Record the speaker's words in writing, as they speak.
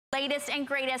Latest and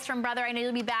greatest from Brother. I know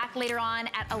you'll be back later on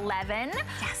at 11.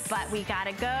 Yes. But we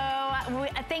gotta go.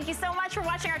 Thank you so much for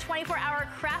watching our 24-hour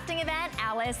crafting event.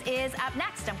 Alice is up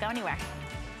next. Don't go anywhere.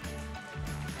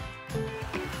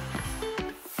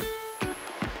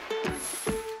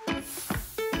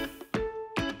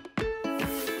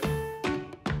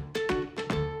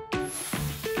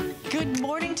 Good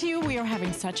morning to you. We are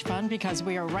having such fun because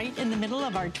we are right in the middle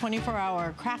of our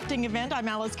 24-hour crafting event. I'm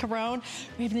Alice Carone.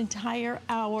 We have an entire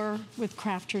hour with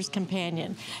Crafter's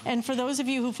Companion. And for those of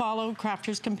you who follow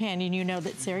Crafter's Companion, you know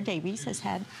that Sarah Davies has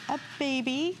had a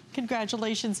baby.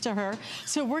 Congratulations to her.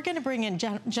 So we're going to bring in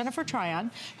Jennifer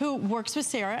Tryon, who works with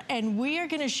Sarah, and we are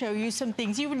going to show you some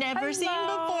things you've never seen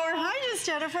before. Hi, Miss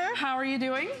Jennifer. How are you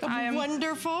doing? I am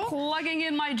wonderful. Plugging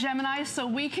in my Gemini so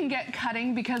we can get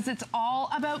cutting, because it's all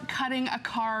about cutting a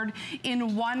card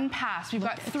in one pass. We've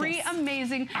got three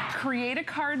amazing Create a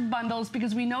Card bundles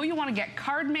because we know you want to get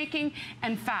card making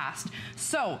and fast.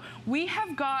 So we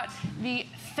have got the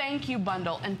Thank You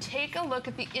bundle, and take a look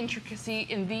at the intricacy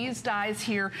in these dies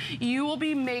here. You will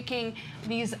be making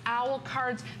these owl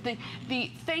cards.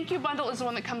 The Thank You bundle is the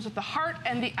one that comes with the heart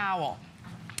and the owl.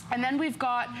 And then we've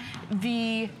got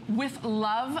the With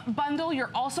Love bundle.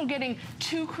 You're also getting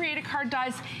 2 Create a Card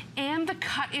dies and the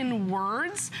cut in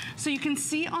words. So you can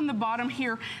see on the bottom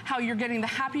here how you're getting the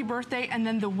happy birthday and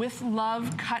then the With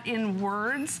Love cut in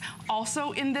words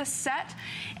also in this set.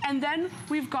 And then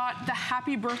we've got the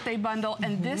happy birthday bundle,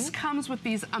 and this comes with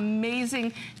these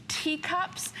amazing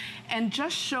teacups, and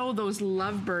just show those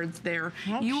lovebirds there.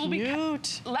 How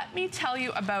cute. Let me tell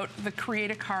you about the Create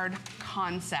a Card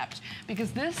concept,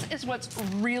 because this is what's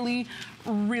really,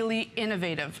 really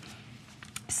innovative.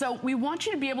 So we want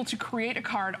you to be able to create a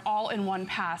card all in one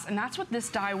pass, and that's what this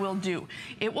die will do.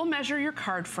 It will measure your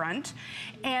card front,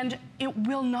 and it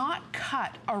will not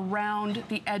cut around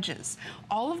the edges.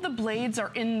 All of the blades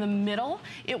are in the middle.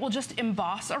 It will just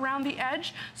emboss around the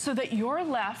edge so that you're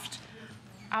left,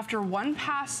 after one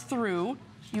pass through,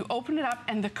 you open it up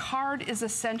and the card is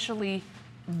essentially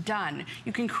done.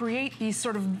 You can create these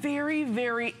sort of very,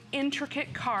 very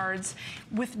intricate cards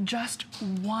with just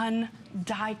one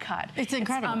die cut. It's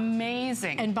incredible. It's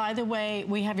amazing. And by the way,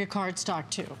 we have your card stock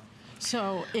too.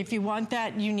 So if you want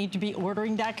that, you need to be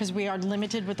ordering that because we are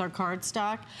limited with our card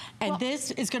stock. And this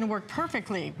is going to work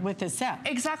perfectly with this set.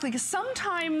 Exactly, because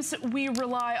sometimes we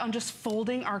rely on just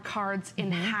folding our cards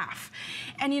in half.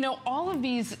 And you know, all of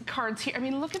these cards here, I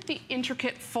mean, look at the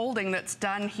intricate folding that's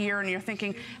done here, and you're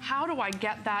thinking, how do I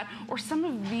get that? Or some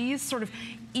of these sort of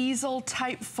easel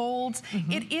type folds.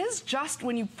 It is just,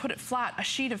 when you put it flat, a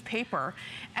sheet of paper,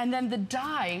 and then the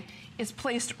die is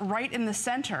placed right in the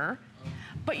center.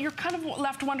 But you're kind of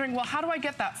left wondering, well, how do I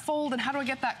get that fold and how do I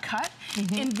get that cut?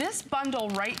 In this bundle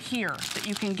right here that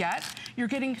you can get, you're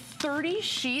getting 30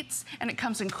 sheets, and it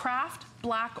comes in craft,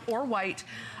 black, or white,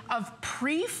 of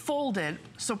pre-folded,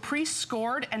 so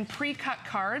pre-scored and pre-cut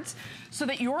cards, so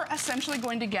that you're essentially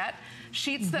going to get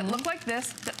sheets that look like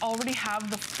this, that already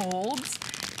have the folds.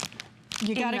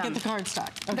 You gotta get the card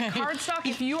stock. Okay. The card stock,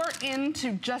 if you are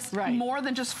into just more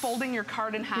than just folding your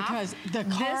card in half, because the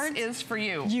cards this is for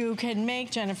you. You can make,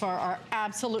 Jennifer, are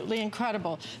absolutely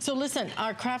incredible. So listen,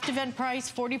 our craft event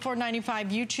price,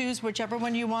 $44.95. You choose whichever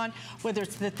one you want, whether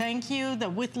it's the Thank You, the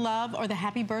With Love, or the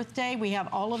Happy Birthday. We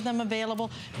have all of them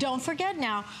available. Don't forget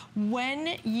now,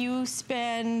 when you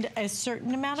spend a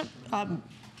certain amount of,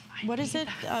 what is it,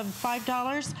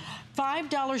 $5?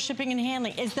 $5 shipping and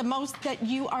handling is the most that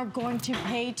you are going to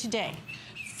pay today.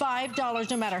 $5,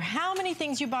 no matter how many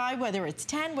things you buy, whether it's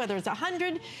 10, whether it's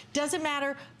 100, doesn't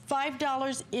matter.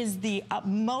 $5 is the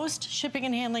most shipping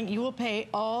and handling you will pay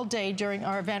all day during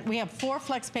our event. We have 4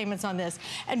 flex payments on this.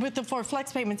 And with the 4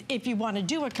 flex payments, if you want to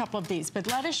do a couple of these, but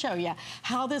let us show you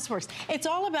how this works. It's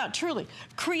all about truly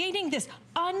creating this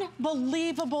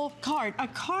unbelievable card, a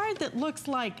card that looks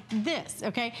like this,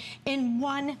 okay, in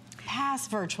one pass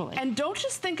virtually. And don't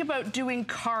just think about doing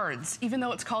cards, even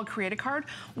though it's called Create a Card.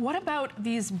 What about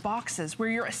these boxes where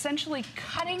you're essentially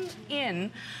cutting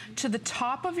in to the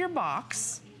top of your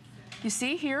box? You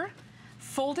see here,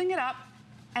 folding it up,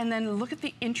 and then look at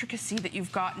the intricacy that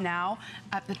you've got now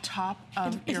at the top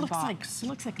of your box. It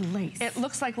looks like lace. It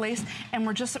looks like lace, and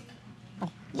we're just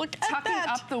tucking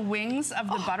up the wings of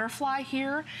the butterfly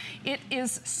here. It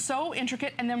is so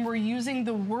intricate, and then we're using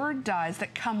the word dies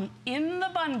that come in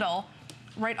the bundle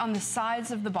right on the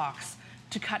sides of the box.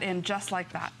 to cut in just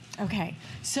like that. Okay,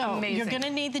 so Amazing. You're gonna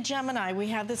need the Gemini. We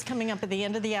have this coming up at the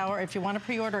end of the hour if you want to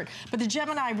pre-order it. But the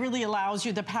Gemini really allows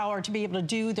you the power to be able to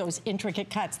do those intricate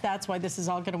cuts. That's why this is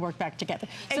all gonna work back together.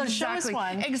 So show us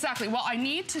one. Exactly. Well, I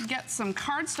need to get some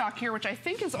cardstock here, which I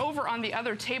think is over on the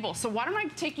other table. So why don't I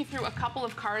take you through a couple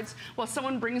of cards while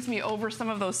someone brings me over some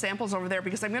of those samples over there,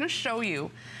 because I'm gonna show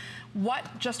you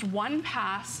what just one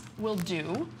pass will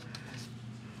do.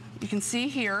 You can see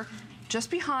here,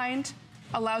 just behind,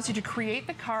 allows you to create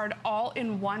the card all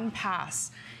in one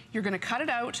pass. You're gonna cut it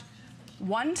out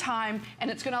one time,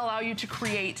 and it's gonna allow you to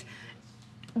create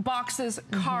boxes,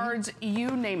 cards,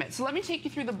 you name it. So let me take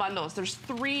you through the bundles. There's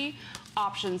 3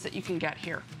 options that you can get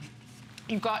here.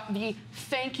 You've got the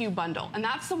thank you bundle, and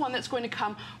that's the one that's going to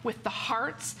come with the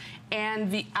hearts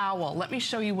and the owl. Let me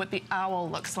show you what the owl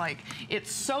looks like.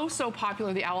 It's so, so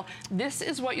popular, the owl. This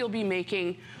is what you'll be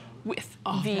making with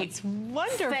the that's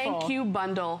wonderful. thank you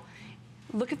bundle.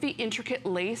 Look at the intricate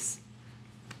lace.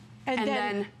 And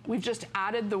then we've just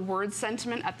added the word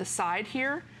sentiment at the side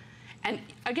here. And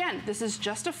again, this is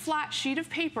just a flat sheet of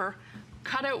paper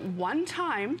cut out one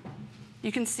time.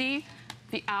 You can see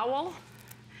the owl,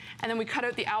 and then we cut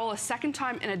out the owl a second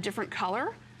time in a different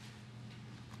color.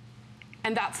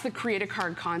 And that's the Create a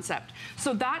Card concept.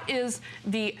 So that is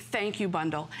the thank you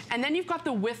bundle. And then you've got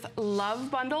the With Love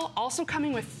bundle, also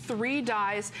coming with 3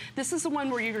 dies. This is the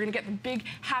one where you're gonna get the big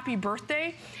happy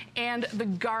birthday and the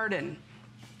garden.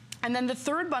 And then the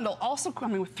third bundle, also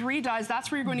coming with 3 dies, that's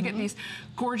where you're going to get these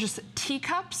gorgeous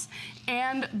teacups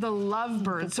and the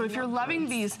lovebirds. So if you're loving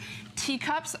these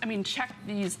teacups, I mean, check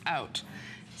these out.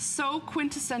 So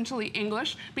quintessentially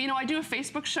English, but you know, I do a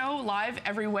Facebook show live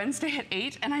every Wednesday at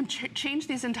 8, and I've changed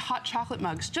these into hot chocolate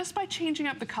mugs just by changing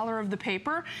up the color of the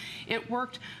paper. It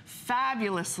worked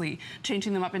fabulously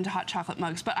changing them up into hot chocolate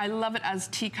mugs, but I love it as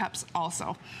teacups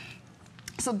also.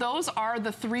 So those are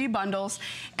the 3 bundles.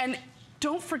 And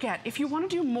don't forget, if you want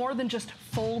to do more than just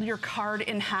fold your card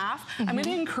in half, I'm going to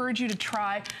encourage you to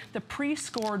try the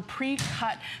pre-scored,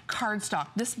 pre-cut cardstock.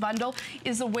 This bundle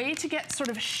is a way to get sort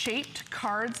of shaped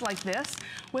cards like this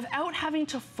without having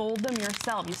to fold them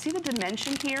yourself. You see the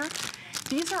dimension here?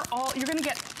 These are all, you're going to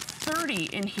get 30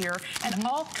 in here and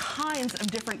all kinds of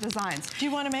different designs. Do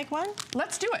you want to make one?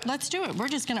 Let's do it. Let's do it. We're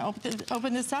just going to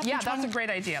open this up. Yeah, that's a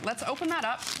great idea. Let's open that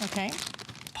up. Okay.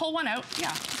 Pull one out.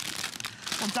 Yeah.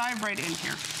 We'll dive right in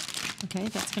here. Okay,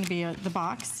 that's going to be the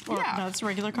box. Or, yeah. No, it's a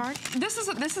regular card. This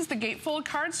is the gatefold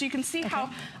card, so you can see how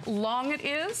long it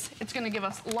is. It's going to give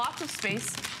us lots of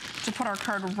space to put our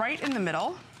card right in the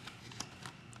middle.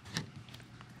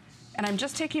 And I'm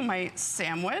just taking my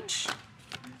sandwich,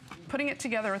 putting it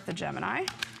together with the Gemini.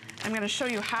 I'm going to show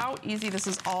you how easy this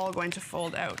is all going to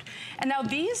fold out. And now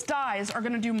these dies are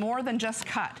going to do more than just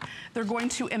cut. They're going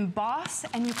to emboss,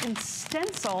 and you can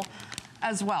stencil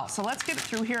as well. So let's get it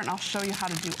through here, and I'll show you how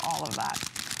to do all of that.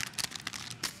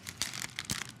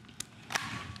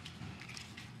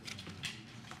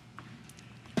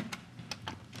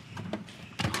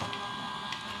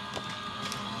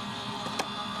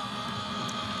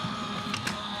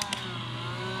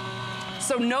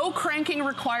 So no cranking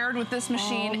required with this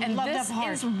machine, and this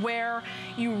is where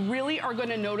you really are going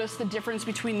to notice the difference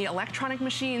between the electronic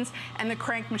machines and the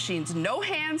crank machines. No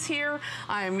hands here.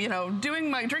 I'm, you know,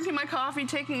 drinking my coffee,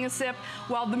 taking a sip,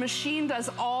 while the machine does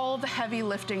all the heavy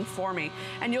lifting for me.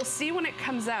 And you'll see when it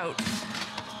comes out.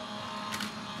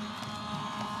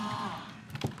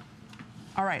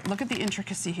 All right, look at the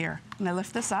intricacy here. And I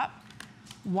lift this up.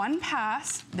 One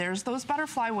pass, there's those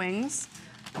butterfly wings,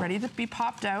 ready to be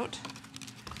popped out.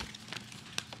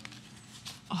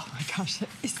 Oh my gosh,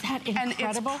 is that incredible?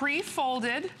 And it's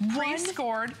pre-folded,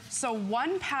 pre-scored, so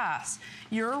one pass,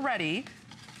 you're ready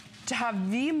to have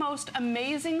the most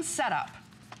amazing setup.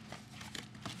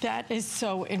 That is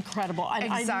so incredible.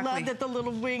 I love that the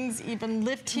little wings even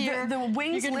lift here. The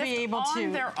wings You're going to be able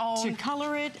on their own. To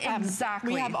color it.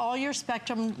 Exactly. We have all your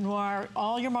Spectrum Noir,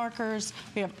 all your markers.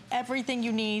 We have everything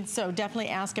you need, so definitely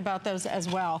ask about those as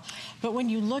well. But when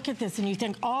you look at this and you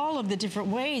think all of the different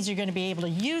ways you're going to be able to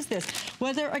use this,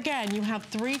 whether, again, you have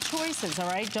 3 choices, all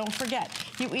right? Don't forget.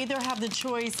 You either have the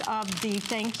choice of the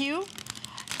thank you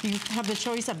have the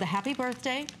choice of the happy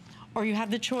birthday, or you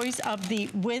have the choice of the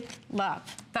With Love.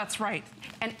 That's right.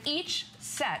 And each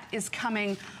set is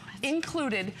coming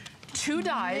included 2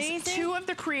 dies, 2 of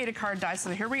the Create a Card dies.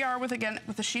 So here we are with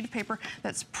a sheet of paper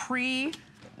that's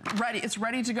ready. It's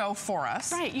ready to go for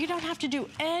us. Right, you don't have to do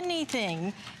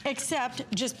anything except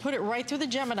just put it right through the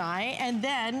Gemini and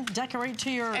then decorate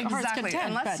to your heart's content.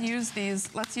 And let's use these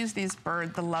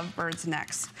the love birds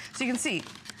next. So you can see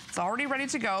it's already ready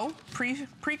to go,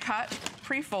 pre-cut,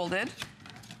 pre-folded.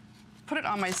 put it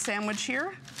on my sandwich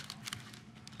here.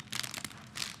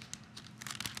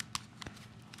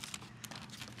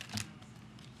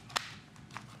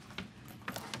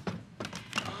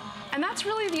 And that's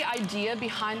really the idea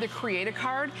behind the Create a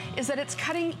Card, is that it's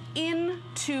cutting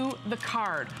into the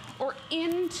card or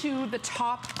into the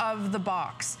top of the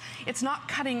box. It's not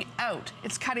cutting out,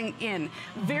 it's cutting in.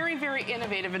 Very, very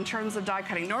innovative in terms of die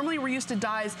cutting. Normally we're used to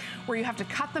dies where you have to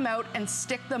cut them out and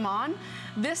stick them on.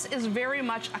 This is very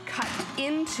much a cut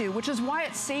into, which is why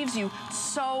it saves you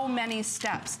so many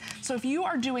steps. So if you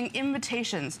are doing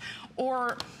invitations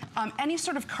or any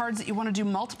sort of cards that you want to do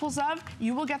multiples of,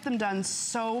 you will get them done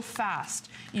so fast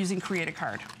using Create a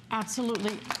Card.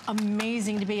 Absolutely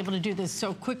amazing to be able to do this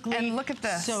so quickly. And look at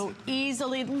this. So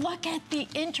easily. Look at the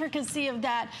intricacy of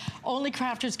that. Only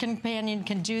Crafter's Companion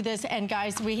can do this. And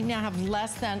guys, we now have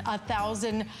less than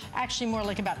 1,000, actually more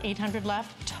like about 800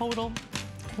 left total.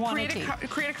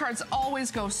 Create a Cards always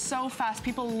go so fast.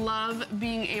 People love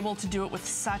being able to do it with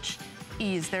such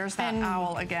ease. There's that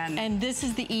owl again. And this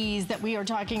is the ease that we are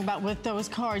talking about with those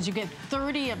cards. You get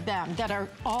 30 of them that are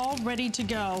all ready to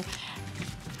go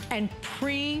and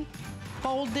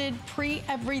pre-folded,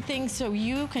 pre-everything, so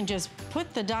you can just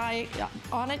put the die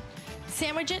on it,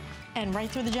 sandwich it, and right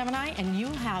through the Gemini, and you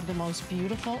have the most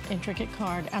beautiful, intricate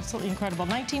card. Absolutely incredible.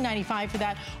 $19.95 for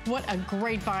that. What a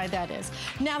great buy that is.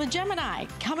 Now the Gemini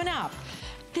coming up.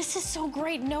 This is so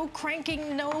great, no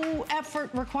cranking, no effort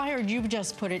required. You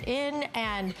just put it in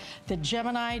and the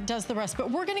Gemini does the rest.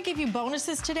 But we're gonna give you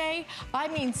bonuses today. I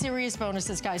mean serious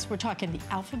bonuses, guys. We're talking the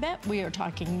alphabet, we are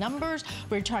talking numbers,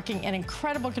 we're talking an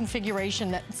incredible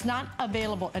configuration that's not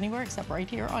available anywhere except right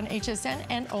here on HSN,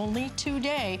 and only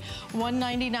today.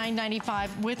 $199.95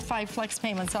 with 5 flex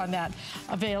payments on that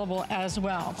available as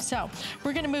well. So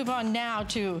we're gonna move on now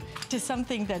to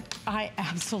something that I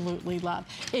absolutely love.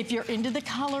 If you're into the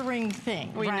coloring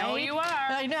thing, we know you are.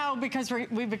 I know, because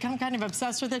we've become kind of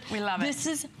obsessed with it. We love it. This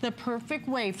is the perfect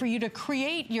way for you to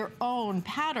create your own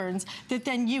patterns that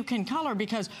then you can color,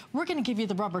 because we're going to give you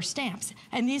the rubber stamps.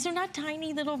 And these are not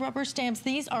tiny little rubber stamps.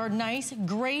 These are nice,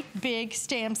 great big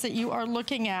stamps that you are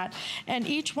looking at. And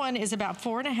each one is about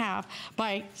 4.5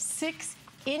 by 6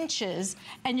 inches,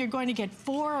 and you're going to get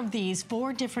 4 of these,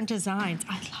 4 different designs.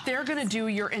 I love They're going to do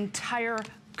your entire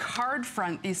card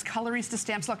front, these colorista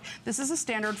stamps. Look, this is a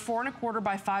standard 4.25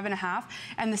 by 5.5,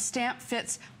 and the stamp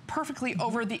fits perfectly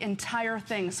over the entire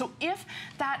thing. So if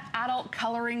that adult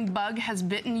coloring bug has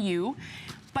bitten you,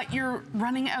 but you're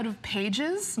running out of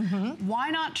pages,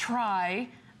 why not try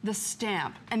the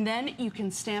stamp? And then you can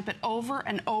stamp it over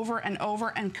and over and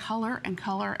over and color and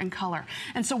color and color.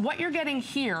 And so what you're getting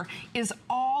here is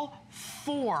all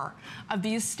 4 of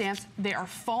these stamps. They are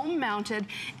foam mounted,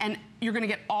 and you're gonna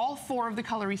get all 4 of the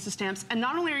colorista stamps. And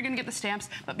not only are you gonna get the stamps,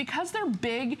 but because they're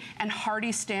big and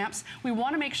hardy stamps, we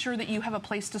wanna make sure that you have a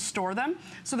place to store them.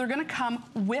 So they're gonna come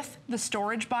with the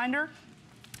storage binder,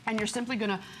 and you're simply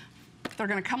they're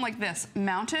gonna come like this,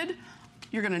 mounted.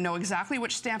 You're gonna know exactly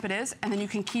which stamp it is, and then you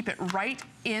can keep it right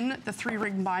in the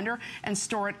 3-ring binder and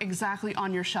store it exactly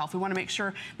on your shelf. We wanna make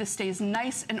sure this stays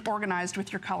nice and organized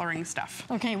with your coloring stuff.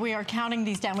 Okay, we are counting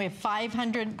these down. We have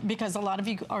 500, because a lot of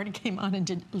you already came on and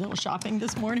did a little shopping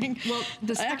this morning. Well,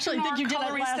 I actually think you did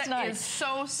it last night. Is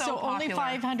so popular. Only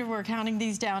 500, we're counting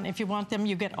these down. If you want them,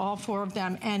 you get all 4 of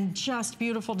them, and just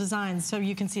beautiful designs. So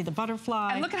you can see the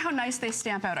butterfly. And look at how nice they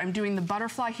stamp out. I'm doing the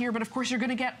butterfly here, but of course you're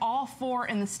gonna get all 4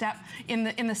 in the set.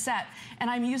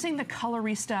 And I'm using the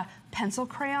Colorista pencil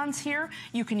crayons here.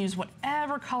 You can use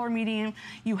whatever color medium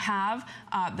you have.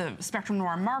 The Spectrum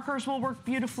Noir markers will work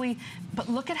beautifully, but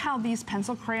look at how these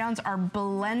pencil crayons are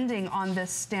blending on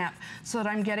this stamp, so that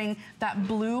I'm getting that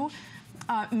blue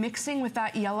mixing with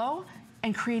that yellow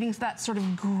and creating that sort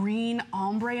of green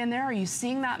ombre in there. Are you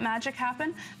seeing that magic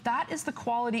happen? That is the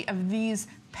quality of these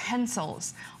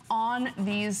pencils on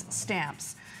these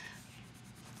stamps.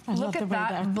 Look at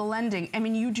that blending. I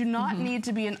mean, you do not need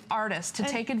to be an artist to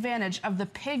take advantage of the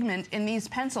pigment in these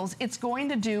pencils. It's going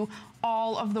to do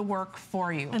all of the work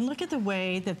for you. And look at the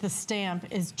way that the stamp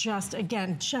is just,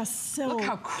 again, just so look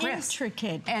how crisp.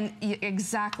 Intricate. And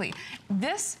exactly.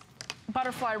 This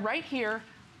butterfly right here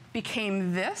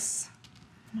became this.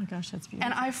 Oh my gosh, that's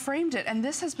beautiful. And I framed it, and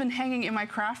this has been hanging in my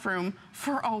craft room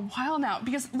for a while now,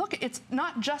 because look, it's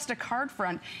not just a card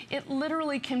front. It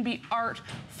literally can be art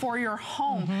for your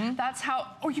home. That's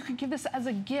how, or you could give this as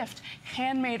a gift,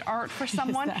 handmade art for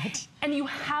someone, and you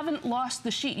haven't lost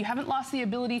the sheet. You haven't lost the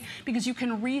ability, because you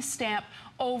can re-stamp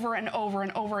over and over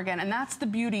and over again. And that's the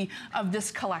beauty of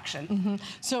this collection.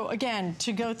 So again,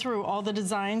 to go through all the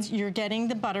designs, you're getting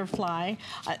the butterfly.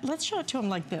 Let's show it to them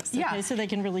like this, okay, so they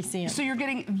can really see it. So you're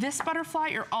getting this butterfly,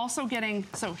 you're also getting,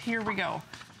 so here we go.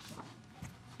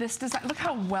 This design, look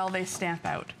how well they stamp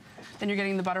out. Then you're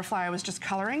getting the butterfly I was just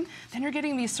coloring. Then you're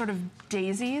getting these sort of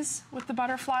daisies with the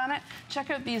butterfly on it. Check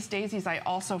out these daisies I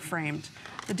also framed.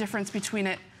 The difference between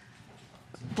it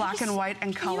black and white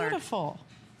and colored. Beautiful.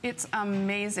 It's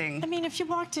amazing. I mean, if you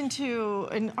walked into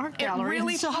an art gallery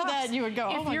and saw that, you would go,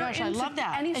 oh my gosh, I love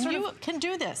that. And you can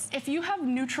do this. If you have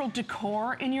neutral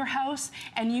decor in your house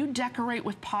and you decorate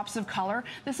with pops of color,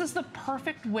 this is the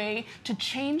perfect way to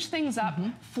change things up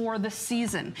for the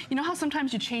season. You know how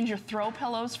sometimes you change your throw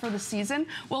pillows for the season?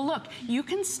 Well, look, you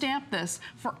can stamp this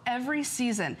for every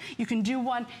season. You can do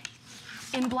one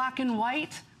in black and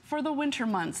white for the winter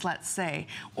months, let's say.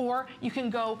 Or you can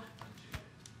go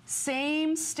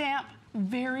same stamp,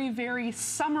 very, very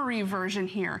summery version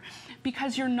here,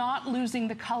 because you're not losing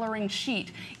the coloring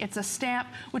sheet. It's a stamp,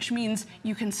 which means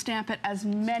you can stamp it as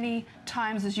many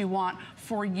times as you want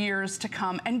for years to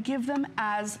come and give them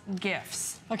as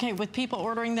gifts. Okay, with people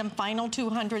ordering them, final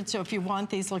 200, so if you want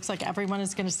these, looks like everyone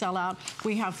is gonna sell out.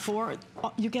 We have 4,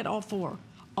 you get all 4.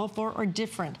 All 4 are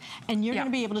different. And you're gonna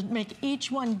be able to make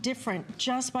each one different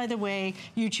just by the way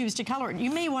you choose to color it. You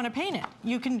may wanna paint it.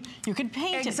 You can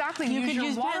paint it. Exactly, you use can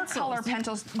your watercolor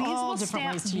pencils. These will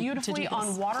stamp beautifully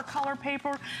on watercolor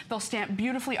paper. They'll stamp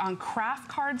beautifully on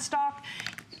craft cardstock.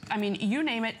 I mean, you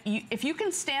name it. If you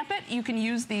can stamp it, you can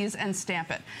use these and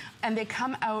stamp it. And they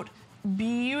come out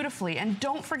beautifully. And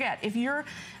don't forget, if you're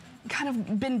kind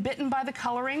of been bitten by the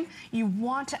coloring, you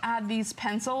want to add these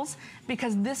pencils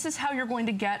because this is how you're going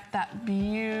to get that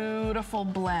beautiful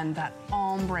blend, that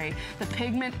ombre. The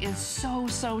pigment is so,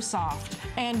 so soft.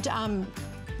 And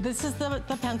this is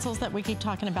the pencils that we keep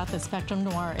talking about, the Spectrum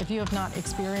Noir. If you have not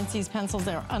experienced these pencils,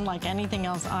 they're unlike anything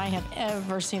else I have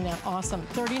ever seen. They're awesome.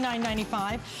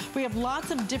 $39.95. We have lots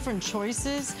of different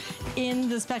choices in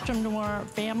the Spectrum Noir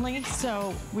family,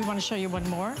 so we want to show you one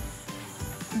more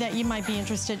that you might be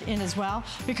interested in as well,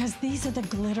 because these are the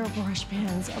glitter brush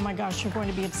pens. Oh my gosh, you're going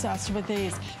to be obsessed with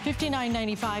these.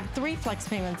 $59.95, 3 flex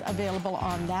payments available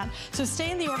on that. So stay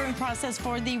in the ordering process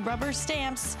for the rubber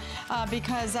stamps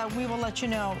because we will let you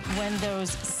know when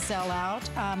those sell out.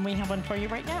 We have one for you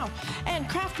right now. And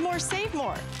craft more, save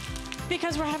more.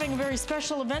 Because we're having a very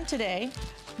special event today,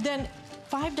 then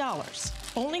 $5.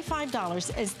 Only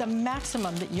 $5 is the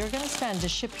maximum that you're gonna spend to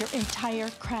ship your entire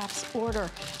crafts order.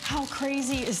 How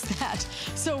crazy is that?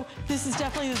 So this is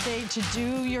definitely the day to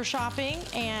do your shopping.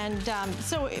 And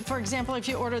so for example, if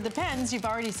you order the pens, you've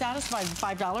already satisfied the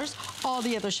 $5. All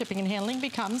the other shipping and handling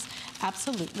becomes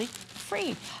absolutely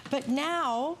free. But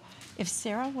now, if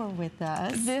Sarah were with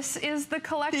us, this is the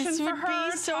collection for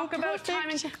her. So talk about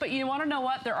timing. But you want to know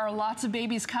what? There are lots of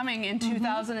babies coming in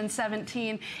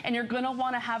 2017, and you're going to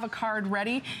want to have a card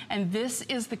ready. And this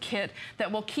is the kit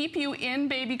that will keep you in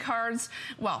baby cards,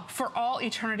 well, for all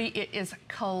eternity. It is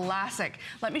classic.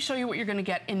 Let me show you what you're going to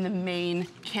get in the main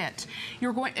kit.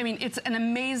 You're going, I mean, it's an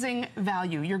amazing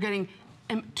value. You're getting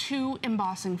 2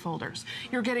 embossing folders.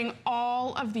 You're getting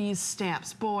all of these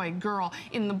stamps, boy, girl,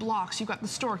 in the blocks. You've got the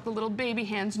stork, the little baby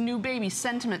hands, new baby,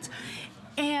 sentiments.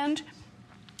 And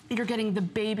you're getting the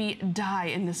baby die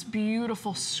in this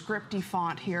beautiful scripty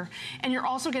font here. And you're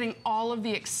also getting all of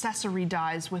the accessory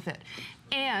dies with it.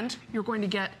 And you're going to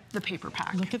get the paper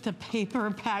pack. Look at the paper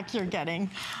pack you're getting.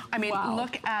 I mean,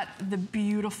 look at the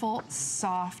beautiful,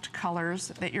 soft colors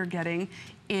that you're getting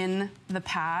in the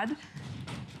pad.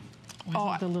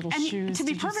 Oh, the little shoes. To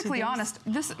be perfectly honest,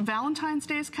 this Valentine's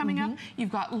Day is coming up.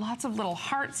 You've got lots of little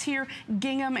hearts here,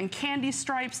 gingham and candy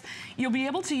stripes. You'll be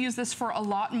able to use this for a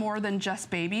lot more than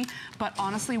just baby. But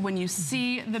honestly, when you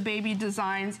see the baby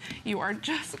designs, you are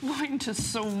just going to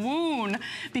swoon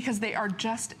because they are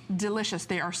just delicious.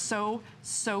 They are so,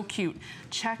 so cute.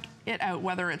 Check it out,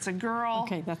 whether it's a girl.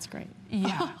 Okay, that's great.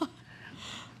 Yeah.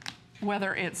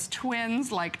 Whether it's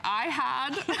twins like I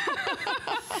had.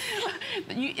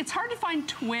 It's hard to find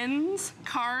twins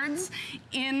cards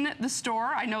in the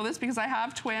store. I know this because I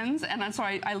have twins, and so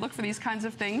I look for these kinds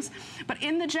of things. But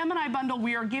in the Gemini bundle,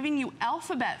 we are giving you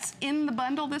alphabets in the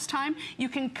bundle this time. You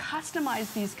can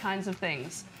customize these kinds of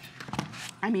things.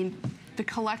 I mean, the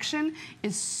collection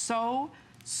is so,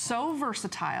 so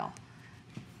versatile.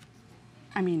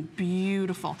 I mean,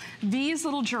 beautiful. These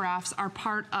little giraffes are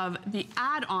part of the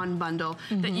add-on bundle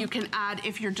that you can add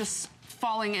if you're just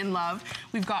falling in love.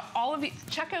 We've got all of the,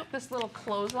 check out this little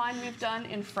clothesline we've done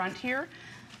in front here.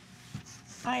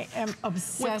 I am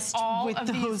obsessed with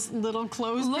those these little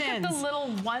clothespins. Look at the little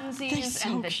onesies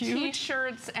and the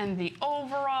t-shirts and the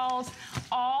overalls,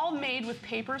 all made with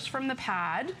papers from the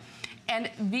pad. And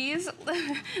these,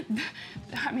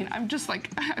 I mean, I'm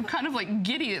kind of like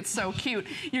giddy, it's so cute.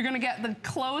 You're gonna get the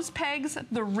clothes pegs,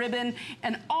 the ribbon,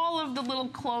 and all of the little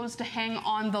clothes to hang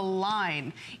on the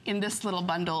line in this little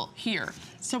bundle here.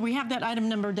 So we have that item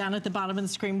number down at the bottom of the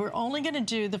screen. We're only gonna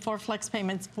do the 4 flex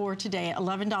payments for today.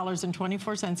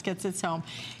 $11.24 gets us home.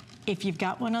 If you've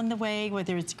got one on the way,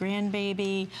 whether it's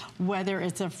grandbaby, whether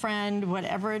it's a friend,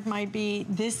 whatever it might be,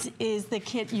 this is the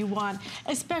kit you want,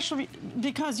 especially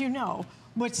because you know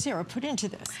what Sarah put into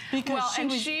this. Because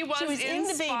she was in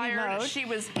the baby mode. She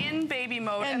was in baby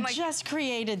mode. And like, just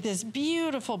created this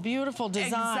beautiful, beautiful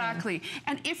design. Exactly.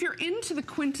 And if you're into the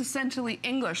quintessentially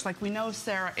English, like we know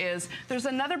Sarah is, there's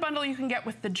another bundle you can get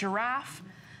with the giraffe,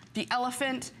 the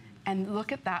elephant, and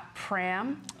look at that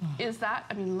pram. Is that,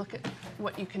 I mean, look at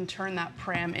what you can turn that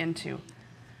pram into.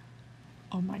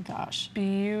 Oh my gosh.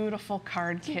 Beautiful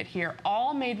card kit here,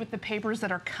 all made with the papers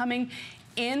that are coming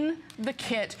in the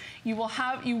kit. You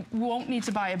won't need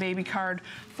to buy a baby card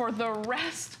for the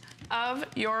rest of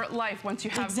your life once you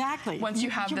have, once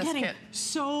you have this kit. You're getting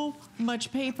so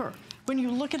much paper. When you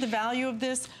look at the value of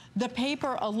this, the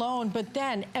paper alone, but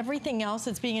then everything else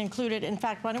that's being included. In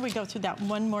fact, why don't we go through that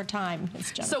one more time,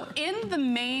 Ms. Jennifer? So in the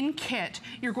main kit,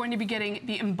 you're going to be getting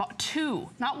the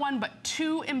not one, but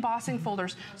 2 embossing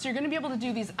folders. So you're going to be able to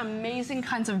do these amazing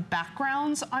kinds of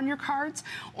backgrounds on your cards,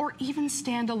 or even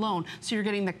stand alone. So you're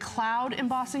getting the cloud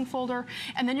embossing folder,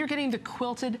 and then you're getting the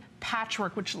quilted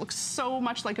patchwork, which looks so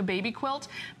much like a baby quilt,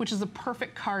 which is a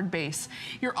perfect card base.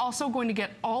 You're also going to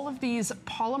get all of these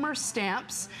polymer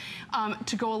stamps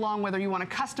to go along, whether you want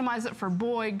to customize it for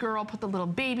boy, girl, put the little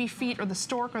baby feet or the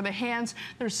stork or the hands.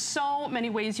 There's so many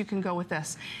ways you can go with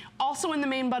this. Also in the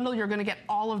main bundle, you're going to get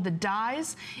all of the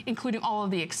dies, including all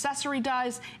of the accessory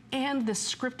dies and the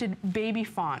scripted baby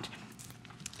font,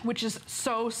 which is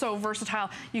so, so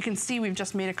versatile. You can see we've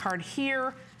just made a card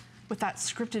here with that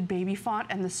scripted baby font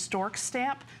and the stork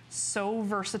stamp. So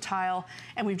versatile.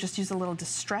 And we've just used a little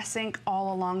distress ink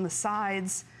all along the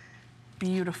sides.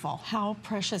 Beautiful. How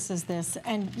precious is this?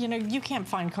 And you know, you can't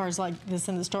find cards like this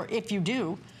in the store. If you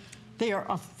do, they are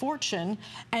a fortune.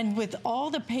 And with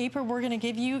all the paper we're gonna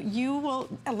give you, you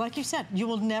will, like you said, you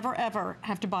will never ever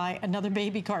have to buy another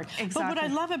baby card. Exactly. But what I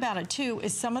love about it too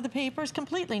is some of the paper is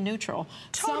completely neutral.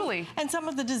 Totally. And some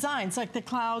of the designs, like the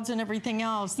clouds and everything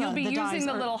else. You'll be using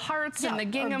the little hearts and the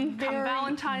gingham come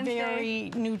Valentine's Day.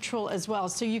 Very neutral as well.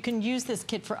 So you can use this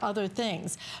kit for other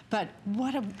things. But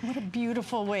what a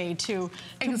beautiful way to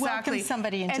welcome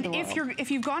somebody into the world. And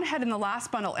if you've gone ahead in the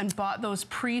last bundle and bought those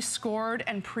pre-scored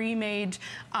and pre-made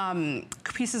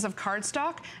pieces of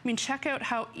cardstock, I mean, check out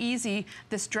how easy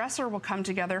this dresser will come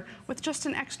together with just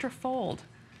an extra fold.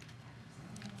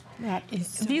 That is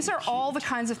so These are cute. all the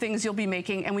kinds of things you'll be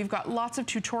making, and we've got lots of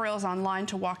tutorials online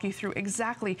to walk you through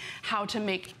exactly how to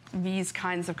make these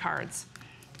kinds of cards.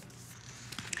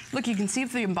 Look, you can see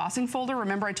the embossing folder.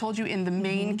 Remember I told you in the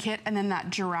main kit, and then that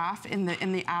giraffe in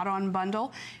the add-on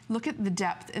bundle. Look at the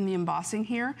depth in the embossing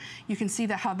here. You can see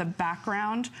how the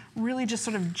background really just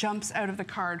sort of jumps out of the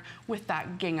card with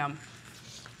that gingham.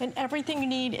 And everything you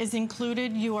need is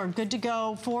included. You are good to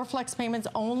go. 4 flex payments,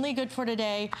 only good for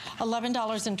today.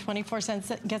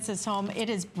 $11.24 gets us home. It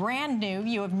is brand new.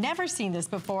 You have never seen this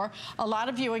before. A lot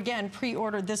of you, again,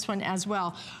 pre-ordered this one as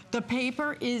well. The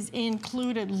paper is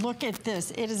included. Look at this.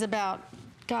 It is about,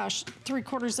 gosh,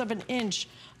 3/4 of an inch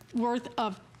worth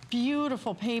of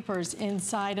beautiful papers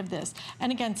inside of this.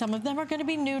 And again, some of them are going to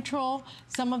be neutral.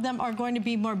 Some of them are going to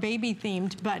be more baby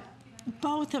themed, but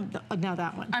both of them, now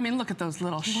that one. I mean, look at those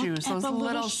little shoes, those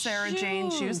little Sarah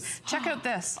Jane shoes. Check out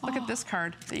this. Look at this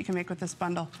card that you can make with this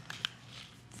bundle,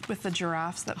 with the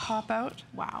giraffes that pop out.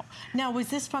 Wow. Now, was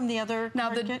this from the other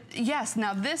card kit? Yes.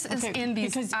 Now, this is in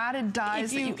these added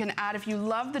dies that you can add if you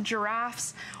love the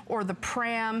giraffes or the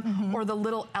pram or the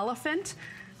little elephant.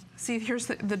 See, here's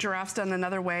the giraffes done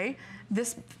another way.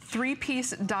 This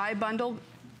 3-piece die bundle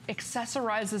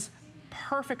accessorizes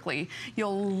perfectly.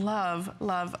 You'll love,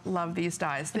 love, love these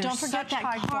dies. They're don't forget that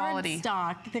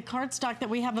cardstock. The cardstock that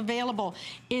we have available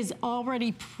is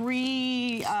already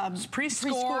pre-scored,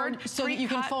 so that you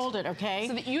can fold it, okay?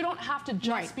 So that you don't have to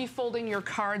just be folding your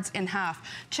cards in half.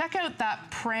 Check out that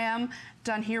pram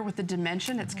done here with the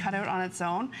dimension. It's cut out on its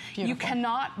own. Beautiful. You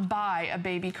cannot buy a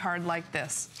baby card like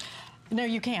this. No,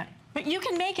 you can't. But you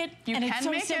can make it, and it's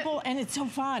so simple, and it's so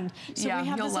fun. So we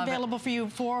have this available for you,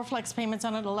 4 flex payments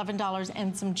on it, $11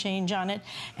 and some change on it,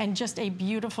 and just a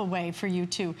beautiful way for you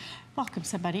to welcome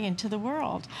somebody into the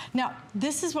world. Now,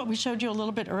 this is what we showed you a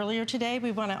little bit earlier today.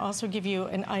 We want to also give you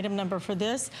an item number for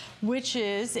this, which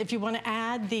is if you want to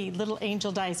add the little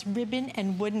angel dice ribbon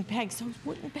and wooden pegs. Those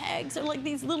wooden pegs are like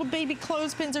these little baby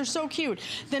clothespins, are so cute.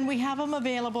 Then we have them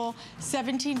available.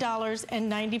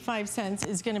 $17.95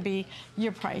 is going to be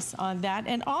your price on that.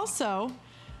 And also,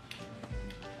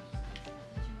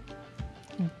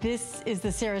 this is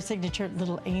the Sarah Signature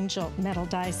Little Angel metal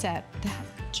die set.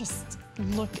 Just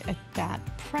look at that.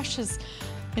 Precious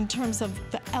in terms of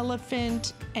the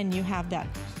elephant, and you have that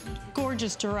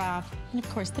gorgeous giraffe, and of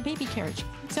course the baby carriage.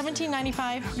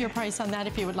 $17.95, your price on that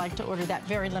if you would like to order that.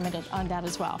 Very limited on that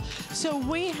as well. So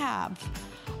we have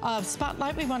a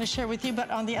spotlight we want to share with you, but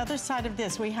on the other side of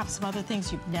this, we have some other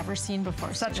things you've never seen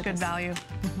before. Such good value.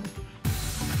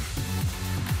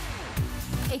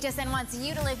 HSN wants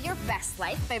you to live your best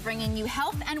life by bringing you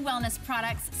health and wellness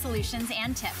products, solutions,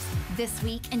 and tips. This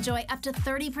week, enjoy up to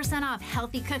 30% off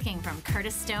healthy cooking from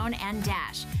Curtis Stone and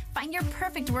Dash. Find your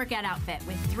perfect workout outfit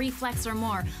with 3 flex or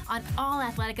more on all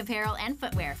athletic apparel and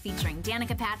footwear featuring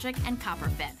Danica Patrick and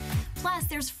Copperfit. Plus,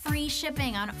 there's free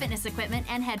shipping on fitness equipment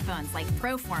and headphones like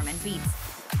Proform and Beats.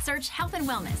 Search health and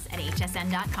wellness at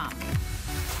hsn.com.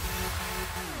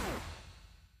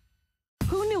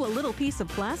 Who knew a little piece of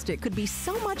plastic could be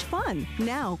so much fun?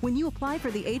 Now, when you apply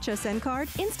for the HSN card,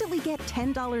 instantly get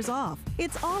 $10 off.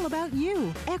 It's all about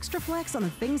you. Extra flex on the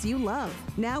things you love.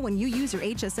 Now, when you use your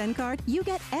HSN card, you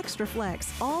get extra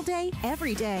flex all day,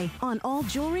 every day on all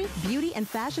jewelry, beauty, and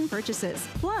fashion purchases.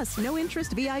 Plus, no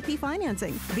interest VIP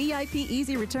financing, VIP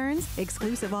easy returns,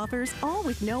 exclusive offers, all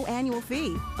with no annual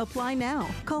fee. Apply now.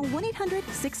 Call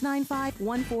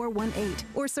 1-800-695-1418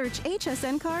 or search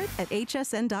HSN card at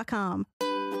hsn.com.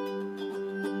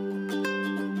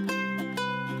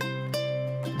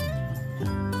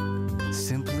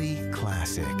 Simply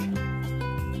classic.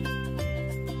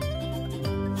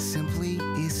 Simply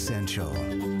essential.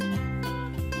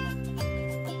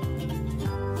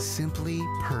 Simply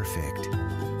perfect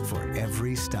for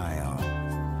every style.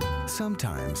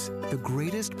 Sometimes the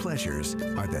greatest pleasures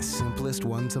are the simplest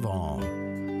ones of all.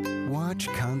 Watch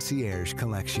Concierge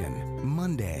Collection,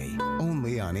 Monday,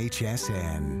 only on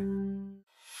HSN.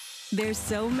 There's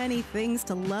so many things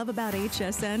to love about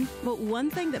HSN, but one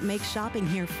thing that makes shopping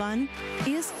here fun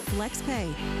is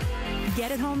FlexPay.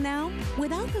 Get it home now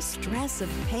without the stress of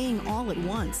paying all at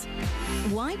once.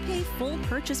 Why pay full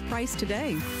purchase price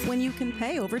today when you can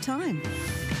pay over time?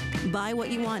 Buy what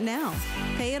you want now,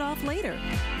 pay it off later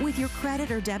with your credit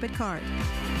or debit card.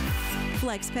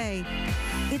 FlexPay.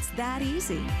 It's that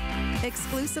easy.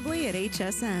 Exclusively at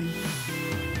HSN.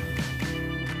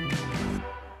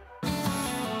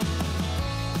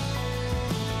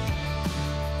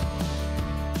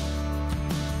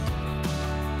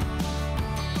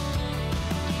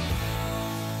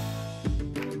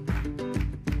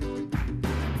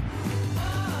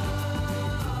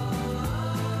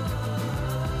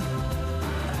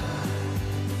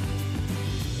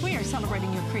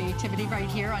 Celebrating your creativity right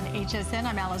here on HSN.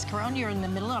 I'm Alice Caron. You're in the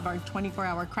middle of our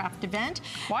 24-hour craft event.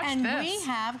 Watch and this. We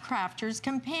have Crafter's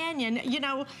Companion. You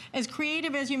know, as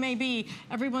creative as you may be,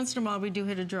 every once in a while we do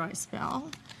hit a dry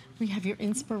spell. We have your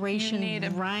inspiration you need a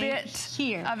right bit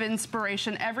here. Of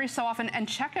inspiration every so often. And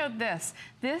check out this.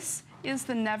 This is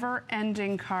the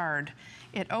never-ending card.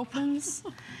 It opens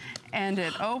and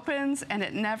it opens and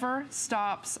it never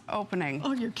stops opening.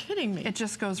 Oh, you're kidding me. It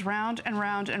just goes round and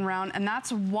round and round, and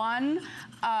that's one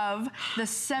of the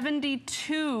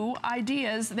 72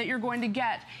 ideas that you're going to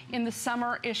get in the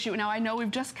summer issue. Now, I know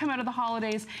we've just come out of the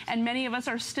holidays and many of us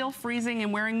are still freezing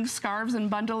and wearing scarves and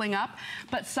bundling up,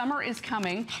 but summer is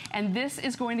coming and this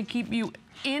is going to keep you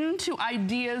into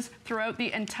ideas throughout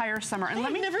the entire summer. And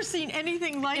I've never seen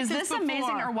anything like this before. Is this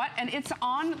amazing or what? And it's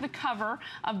on the cover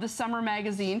of the summer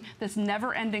magazine, this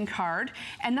never-ending card.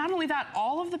 And not only that,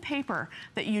 all of the paper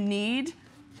that you need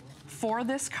for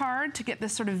this card to get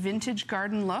this sort of vintage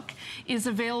garden look is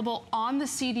available on the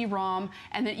CD-ROM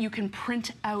and that you can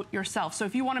print out yourself. So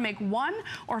if you want to make one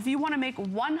or if you want to make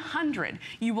 100,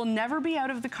 you will never be out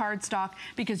of the card stock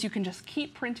because you can just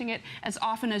keep printing it as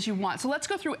often as you want. So let's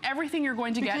go through everything you're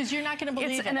going to get. Because you're not going to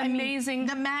believe it's an amazing...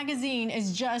 the magazine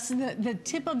is just the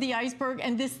tip of the iceberg,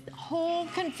 and this whole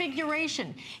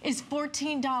configuration is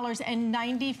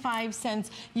 $14.95.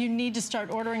 You need to start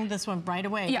ordering this one right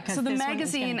away. Yeah, so the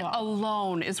magazine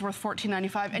alone is worth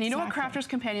 $14.95. And you know what Crafter's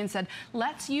Companion said?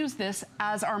 Let's use this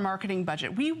as our marketing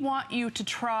budget. We want you to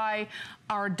try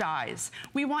our dies.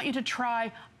 We want you to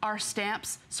try our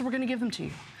stamps, so we're gonna give them to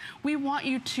you. We want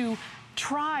you to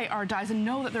try our dies and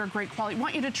know that they're great quality. We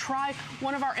want you to try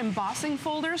one of our embossing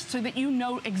folders so that you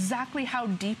know exactly how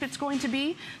deep it's going to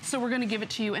be. So we're going to give it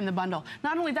to you in the bundle.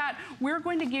 Not only that, we're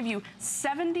going to give you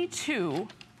 72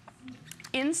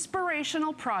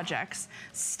 inspirational projects,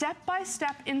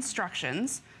 step-by-step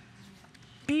instructions,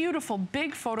 beautiful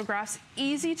big photographs,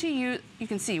 easy to use. You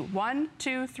can see 1,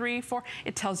 2, 3, 4.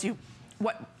 It tells you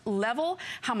what level,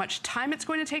 how much time it's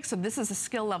going to take. So this is a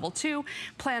skill level 2.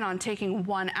 Plan on taking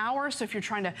 1 hour. So if you're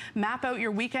trying to map out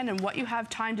your weekend and what you have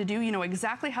time to do, you know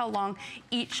exactly how long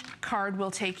each card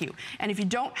will take you. And if you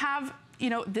don't have,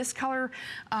 you know, this color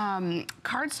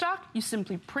cardstock, you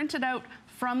simply print it out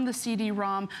from the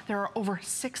CD-ROM. There are over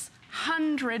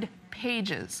 600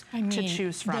 pages to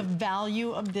choose from. The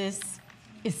value of this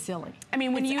is silly. I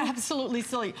mean, when it's absolutely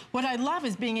silly. What I love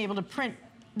is being able to print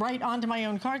right onto my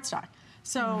own cardstock.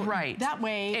 So that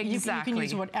way you can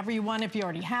use whatever you want. If you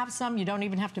already have some, you don't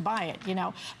even have to buy it, you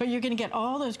know. But you're going to get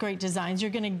all those great designs.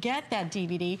 You're going to get that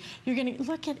DVD. You're going to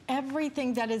look at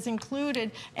everything that is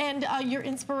included and your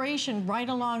inspiration right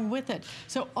along with it.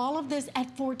 So all of this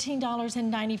at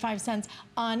 $14.95,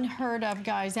 unheard of,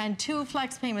 guys, and 2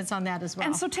 flex payments on that as well.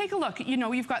 And so take a look. You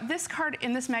know, you've got this card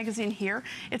in this magazine here.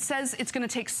 It says it's going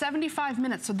to take 75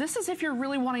 minutes. So this is if you're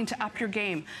really wanting to up your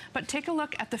game. But take a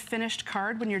look at the finished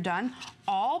card when you're done.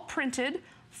 All printed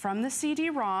from the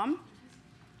CD-ROM.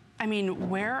 I mean,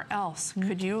 where else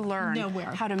could you learn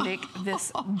how to make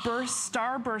this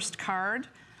starburst card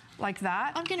like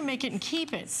that? I'm gonna make it and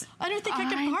keep it. I don't think I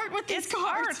can part with these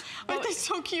cards. Aren't they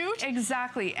so cute?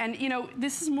 Exactly, and you know,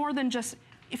 this is more than just,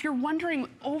 if you're wondering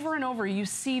over and over, you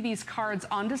see these cards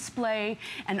on display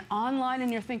and online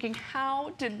and you're thinking,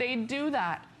 how did they do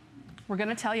that? We're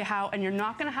gonna tell you how, and you're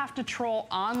not gonna have to troll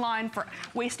online for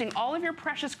wasting all of your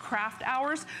precious craft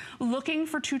hours looking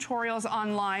for tutorials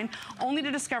online, only to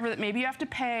discover that maybe you have to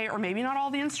pay, or maybe not all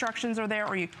the instructions are there,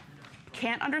 or you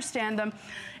can't understand them.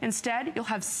 Instead, you'll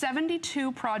have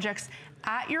 72 projects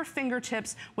at your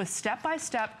fingertips with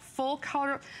step-by-step full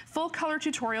color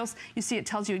tutorials. You see, it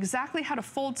tells you exactly how to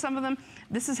fold some of them.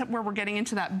 This is where we're getting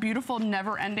into that beautiful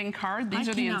never-ending card. These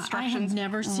are the instructions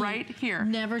right here.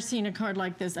 Never seen a card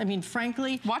like this. I mean,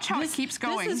 frankly, watch how it keeps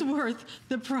going. This is worth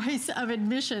the price of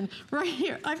admission right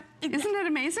here. Isn't it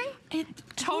amazing?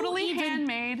 Totally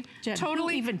handmade. Jen,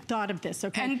 totally. Who even thought of this?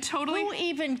 Okay. And totally. Who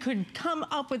even could come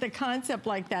up with a concept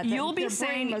like that? You'll be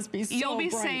saying. Must be so you'll be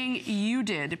bright. saying you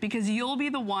did, because you'll be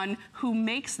the one who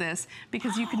makes this,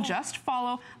 because you can just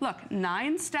follow. Look,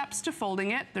 9 steps to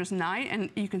folding it. There's 9, and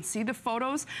you can see the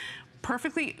photos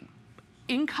perfectly.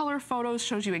 In color photos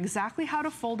shows you exactly how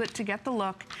to fold it to get the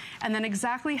look, and then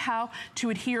exactly how to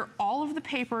adhere all of the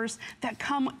papers that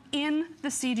come in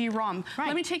the CD-ROM. Right.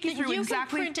 Let me take you through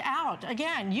exactly. You can print out,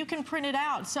 again, you can print it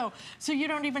out. So you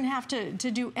don't even have to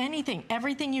do anything.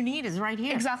 Everything you need is right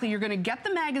here. Exactly, you're gonna get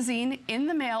the magazine in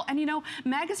the mail, and you know,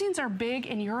 magazines are big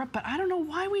in Europe, but I don't know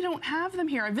why we don't have them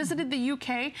here. I visited the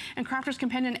UK, and Crafter's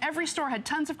Companion, every store had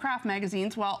tons of craft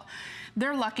magazines. Well,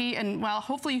 they're lucky, and well,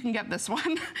 hopefully you can get this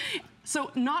one.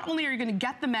 So not only are you going to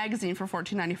get the magazine for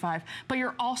 $14.95, but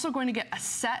you're also going to get a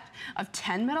set of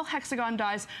 10 metal hexagon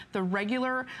dies, the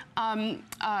regular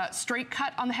straight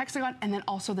cut on the hexagon, and then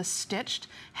also the stitched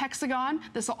hexagon.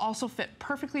 This will also fit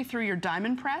perfectly through your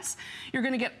diamond press. You're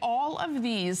going to get all of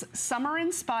these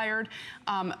summer-inspired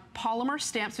polymer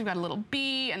stamps. We've got a little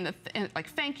bee and like,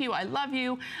 thank you, I love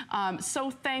you, so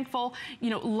thankful.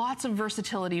 You know, lots of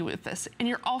versatility with this. And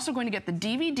you're also going to get the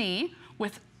DVD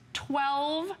with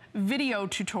 12 video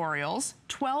tutorials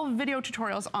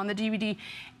on the DVD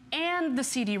and the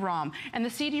CD-ROM. And the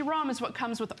CD-ROM is what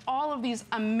comes with all of these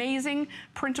amazing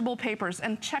printable papers.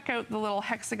 And check out the little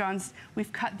hexagons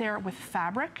we've cut there with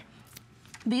fabric.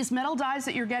 These metal dies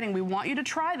that you're getting, we want you to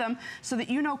try them so that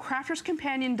you know Crafter's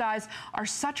Companion dies are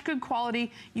such good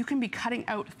quality, you can be cutting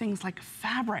out things like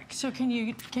fabric. So can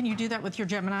you do that with your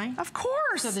Gemini? Of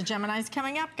course. So the Gemini's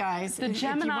coming up, guys. The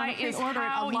Gemini is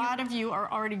how a lot of you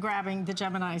are already grabbing the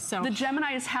Gemini. So the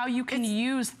Gemini is how you can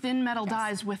use thin metal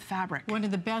dies with fabric. One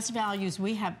of the best values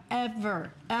we have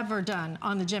ever done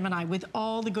on the Gemini with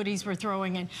all the goodies we're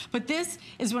throwing in. But this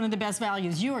is one of the best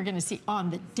values you are going to see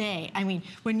on the day. I mean,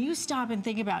 when you stop and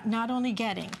think about not only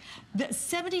getting the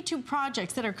 72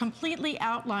 projects that are completely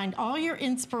outlined, all your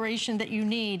inspiration that you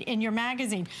need in your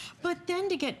magazine, but then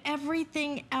to get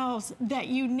everything else that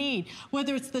you need,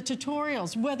 whether it's the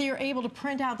tutorials, whether you're able to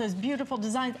print out those beautiful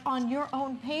designs on your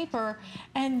own paper,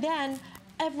 and then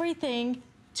everything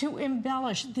to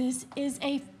embellish. This is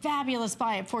a fabulous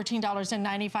buy at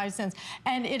 $14.95,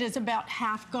 and it is about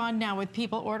half gone now with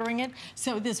people ordering it,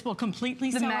 so this will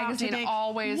completely sell out today. The magazine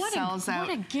always sells out.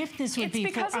 What a gift this would be for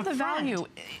a friend. It's because of the value.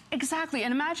 Exactly,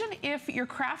 and imagine if your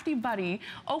crafty buddy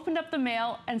opened up the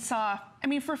mail and saw, I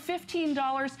mean, for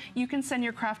 $15, you can send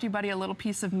your crafty buddy a little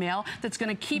piece of mail that's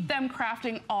gonna keep them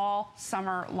crafting all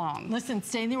summer long. Listen,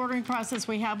 stay in the ordering process.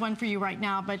 We have one for you right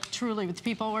now, but truly, with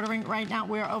people ordering right now,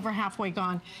 we're over halfway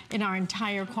gone in our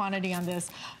entire quantity on this.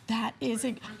 That is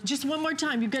just one more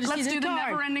time. You've got to see the card. Let's do the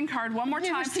never-ending card one more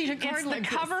time. Never seen a card it's like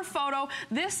the cover this. photo.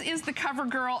 This is the cover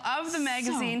girl of the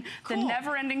magazine, so cool. The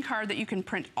never-ending card that you can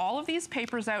print all of these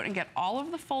papers out and get all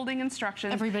of the folding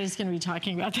instructions. Everybody's going to be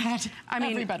talking about that. I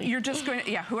mean, everybody. You're just going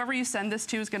to, yeah, whoever you send this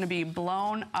to is going to be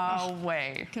blown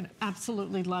away. Could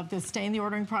absolutely love this. Stay in the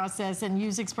ordering process and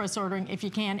use express ordering if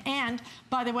you can. And,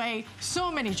 by the way,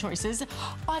 so many choices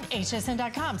on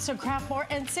hsn.com. So craft more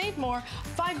and save more.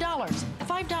 $5.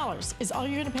 $5 is all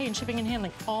you're going to pay in shipping and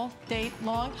handling all day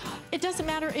long. It doesn't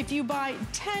matter if you buy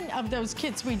 10 of those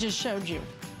kits we just showed you.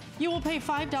 You will pay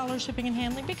 $5 shipping and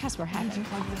handling because we're having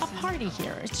a party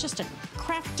here. It's just a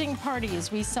crafting party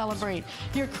as we celebrate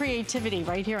your creativity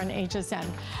right here on HSN.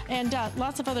 And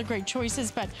lots of other great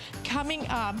choices, but coming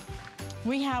up,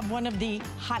 we have one of the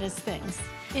hottest things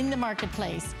in the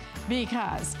marketplace,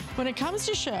 because when it comes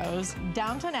to shows,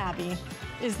 Downton Abbey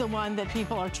is the one that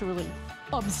people are truly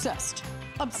obsessed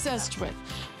with.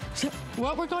 So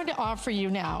what we're going to offer you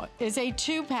now is a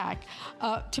two-pack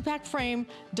frame,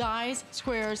 dies,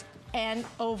 squares, and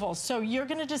ovals. So you're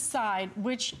going to decide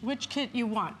which kit you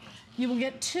want. You will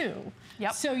get two.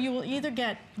 Yep. So you will either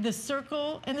get the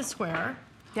circle and the square.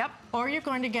 Yep. Or you're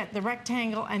going to get the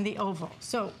rectangle and the oval.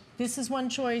 So this is one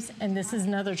choice, and this is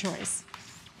another choice.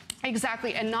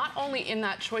 Exactly, and not only in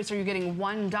that choice are you getting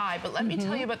one die, but let me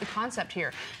tell you about the concept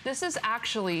here. This is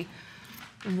actually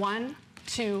 1,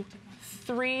 2,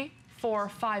 3, 4,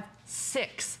 5,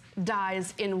 6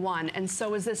 dies in one, and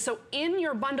so is this. So in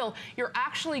your bundle, you're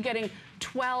actually getting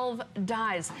 12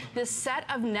 dies. This set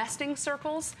of nesting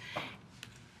circles,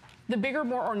 the bigger,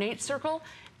 more ornate circle,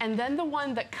 and then the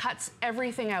one that cuts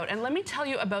everything out. And let me tell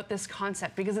you about this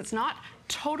concept, because it's not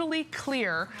totally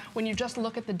clear when you just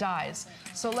look at the dies.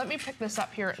 So let me pick this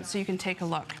up here so you can take a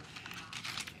look.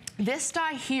 This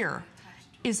die here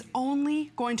is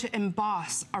only going to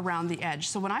emboss around the edge.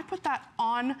 So when I put that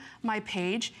on my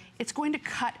page, it's going to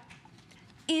cut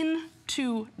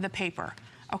into the paper,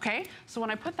 okay? So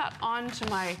when I put that onto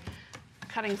my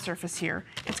cutting surface here,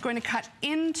 it's going to cut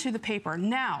into the paper.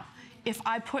 Now, if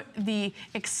I put the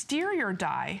exterior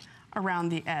die around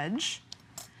the edge,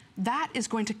 that is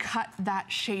going to cut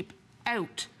that shape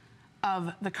out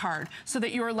of the card so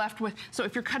that you're left with, so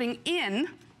if you're cutting in,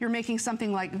 you're making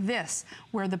something like this,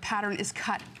 where the pattern is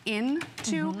cut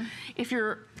into. If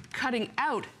you're cutting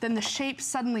out, then the shape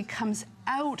suddenly comes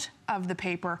out of the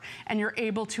paper and you're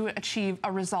able to achieve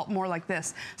a result more like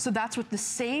this. So that's with the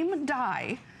same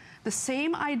die, the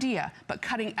same idea, but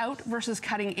cutting out versus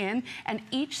cutting in, and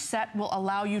each set will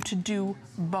allow you to do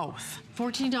both.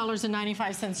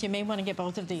 $14.95. You may want to get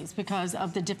both of these because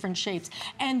of the different shapes.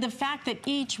 And the fact that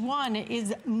each one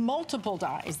is multiple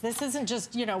dies. This isn't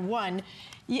just, you know, one,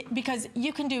 because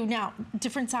you can do now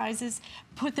different sizes,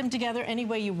 put them together any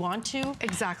way you want to.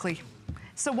 Exactly.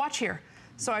 So watch here.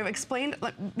 So I've explained,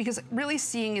 because really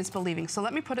seeing is believing. So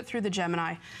let me put it through the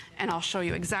Gemini and I'll show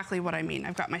you exactly what I mean.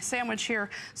 I've got my sandwich here.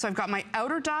 So I've got my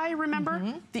outer die,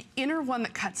 remember? The inner one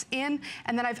that cuts in,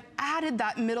 and then I've added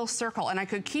that middle circle, and I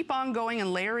could keep on going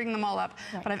and layering them all up,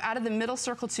 but I've added the middle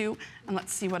circle too, and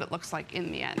let's see what it looks like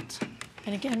in the end.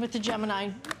 And again, with the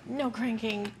Gemini, no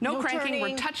cranking. No cranking, turning.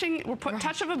 we're touching,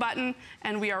 touch of a button,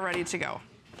 and we are ready to go.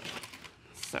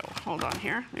 So hold on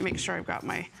here, let me make sure I've got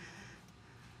my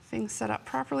things set up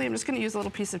properly. I'm just going to use a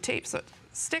little piece of tape so it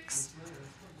sticks.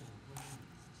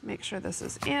 Make sure this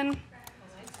is in.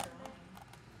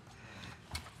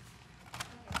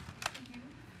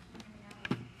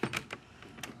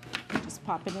 Just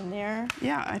pop it in there.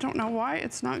 Yeah, I don't know why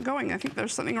it's not going. I think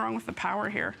there's something wrong with the power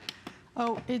here.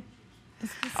 Oh, it...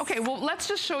 Okay, well, let's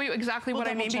just show you exactly what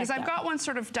I mean, because I've got one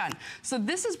sort of done. So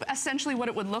this is essentially what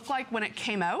it would look like when it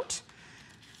came out.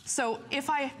 So if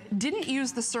I didn't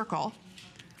use the circle,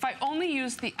 if I only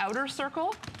use the outer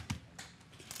circle,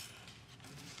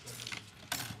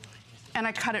 and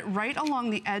I cut it right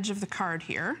along the edge of the card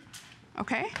here,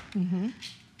 okay?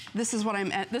 This is what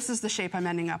this is the shape I'm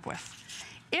ending up with.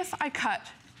 If I cut,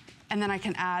 and then I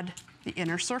can add the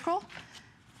inner circle,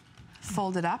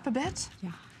 fold it up a bit,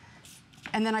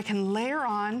 and then I can layer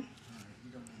on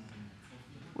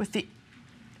with the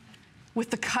with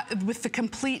the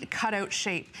complete cutout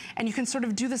shape. And you can sort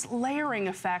of do this layering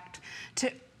effect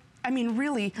to, I mean,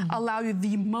 really allow you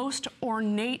the most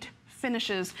ornate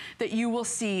finishes that you will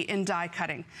see in die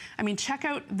cutting. I mean, check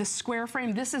out the square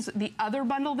frame. This is the other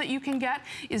bundle that you can get,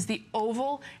 is the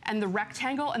oval and the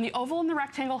rectangle. And the oval and the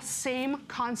rectangle, same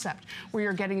concept, where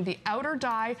you're getting the outer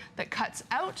die that cuts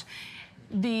out,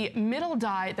 the middle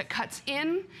die that cuts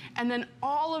in, and then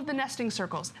all of the nesting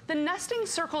circles. The nesting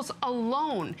circles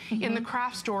alone in the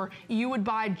craft store you would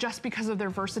buy just because of their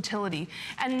versatility.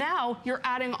 And now you're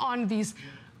adding on these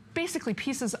basically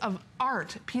pieces of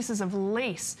art, pieces of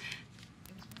lace,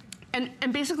 and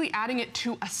basically adding it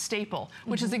to a staple,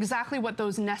 which is exactly what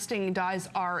those nesting dies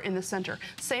are in the center.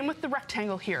 Same with the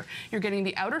rectangle here. You're getting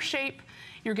the outer shape,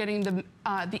 you're getting the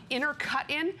inner cut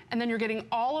in, and then you're getting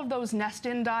all of those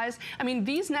nest-in dies. I mean,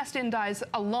 these nest-in dies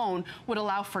alone would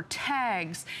allow for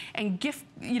tags and gift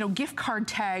card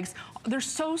tags. They're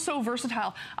so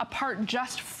versatile, apart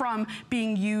just from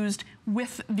being used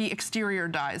with the exterior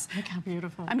dies. Look how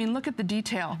beautiful. I mean, look at the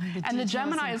detail. And the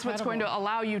Gemini is what's going to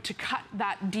allow you to cut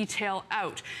that detail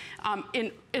out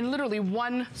in literally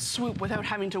one swoop without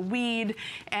having to weed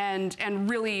and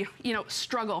really,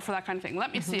 struggle for that kind of thing.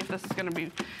 Let me see if this is going to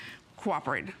be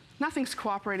cooperating. Nothing's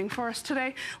cooperating for us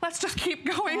today. Let's just keep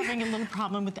going. We're having a little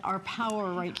problem with our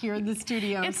power right here in the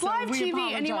studio. It's live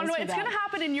TV, and you want to know, it's going to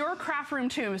happen in your craft room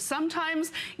too.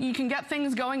 Sometimes you can get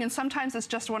things going, and sometimes it's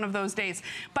just one of those days.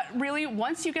 But really,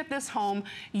 once you get this home,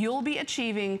 you'll be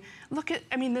achieving,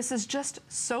 I mean, this is just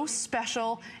so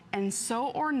special and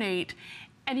so ornate.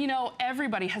 And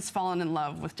everybody has fallen in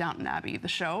love with Downton Abbey, the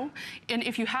show. And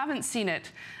if you haven't seen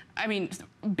it, I mean,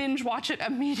 binge watch it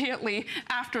immediately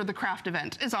after the craft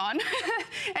event is on.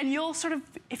 And you'll sort of,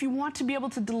 if you want to be able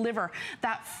to deliver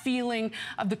that feeling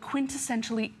of the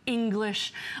quintessentially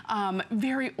English,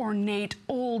 very ornate,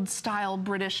 old style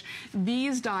British,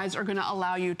 these dies are gonna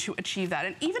allow you to achieve that.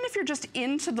 And even if you're just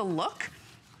into the look,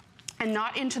 and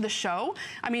not into the show.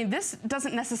 I mean, this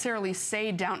doesn't necessarily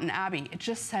say Downton Abbey. It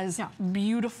just says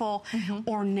beautiful,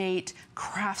 ornate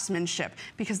craftsmanship,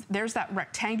 because there's that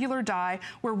rectangular die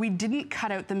where we didn't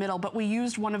cut out the middle, but we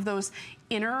used one of those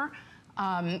inner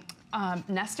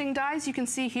nesting dies you can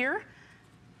see here,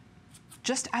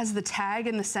 just as the tag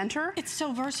in the center. It's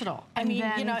so versatile. I mean,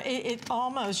 it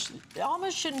almost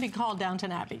shouldn't be called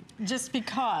Downton Abbey, just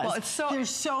because there's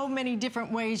so many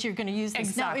different ways you're going to use this.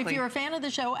 Exactly. Now, if you're a fan of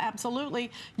the show, absolutely,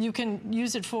 you can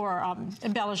use it for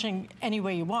embellishing any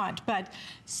way you want, but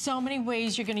so many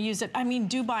ways you're going to use it. I mean,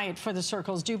 do buy it for the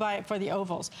circles, do buy it for the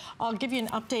ovals. I'll give you an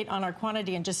update on our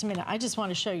quantity in just a minute. I just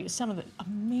want to show you some of the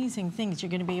amazing things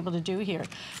you're going to be able to do here.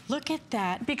 Look at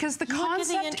that. Because the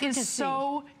concept is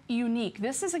so unique.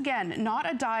 This is, again,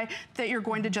 not a die that you're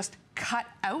going to just cut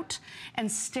out and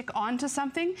stick onto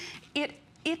something. It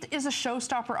is a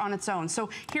showstopper on its own. So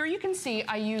here you can see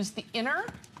I used the inner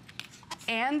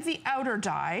and the outer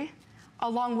die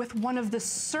along with one of the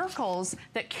circles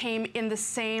that came in the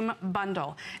same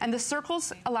bundle. And the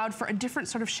circles allowed for a different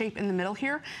sort of shape in the middle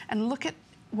here. And look at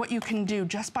what you can do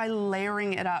just by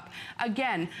layering it up.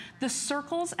 Again, the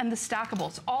circles and the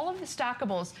stackables, all of the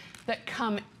stackables that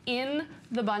come in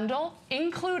the bundle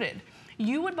included,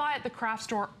 you would buy at the craft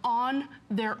store on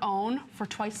their own for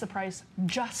twice the price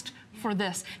just for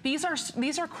this. These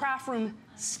are craft room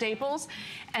staples,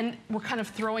 and we're kind of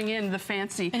throwing in the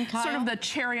fancy, Kyle, sort of the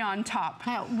cherry on top.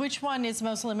 Kyle, which one is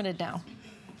most limited now?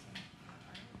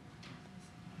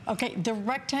 Okay, the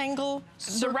rectangle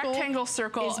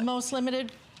circle is most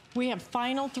limited. We have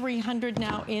final 300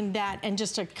 now in that, and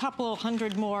just a couple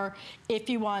hundred more if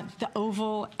you want the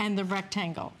oval and the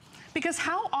rectangle. Because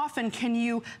how often can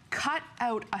you cut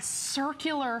out a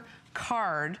circular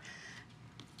card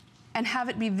and have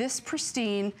it be this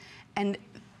pristine and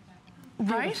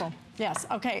beautiful? Right? Yes.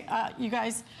 Okay, you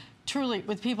guys, truly,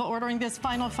 with people ordering this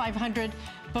final 500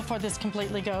 before this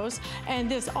completely goes. And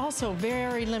this also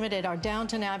very limited, our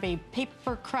Downton Abbey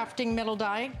paper crafting metal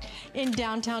die in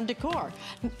downtown decor.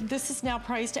 This is now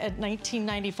priced at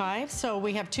 $19.95, so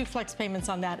we have 2 flex payments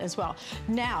on that as well.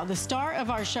 Now, the star of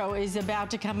our show is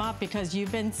about to come up because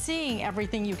you've been seeing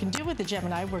everything you can do with the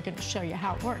Gemini. We're going to show you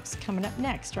how it works coming up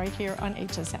next right here on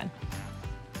HSN.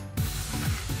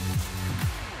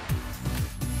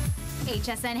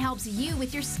 HSN helps you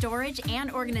with your storage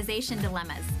and organization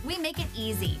dilemmas. We make it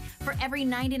easy. For every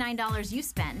 $99 you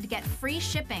spend, get free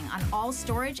shipping on all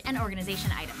storage and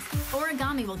organization items.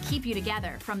 Origami will keep you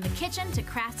together from the kitchen to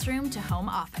crafts room to home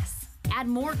office. Add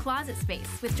more closet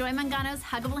space with Joy Mangano's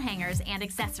huggable hangers and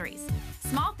accessories.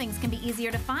 Small things can be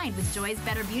easier to find with Joy's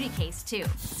Better Beauty Case, too.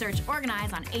 Search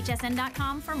Organize on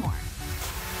hsn.com for more.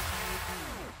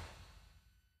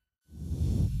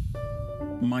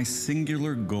 My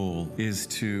singular goal is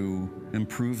to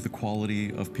improve the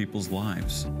quality of people's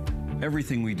lives.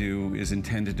 Everything we do is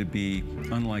intended to be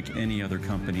unlike any other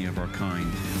company of our kind.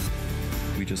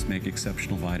 We just make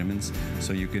exceptional vitamins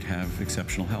so you could have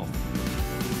exceptional health.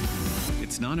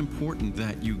 It's not important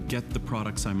that you get the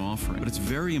products I'm offering, but it's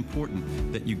very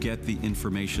important that you get the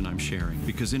information I'm sharing,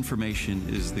 because information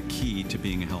is the key to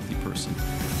being a healthy person.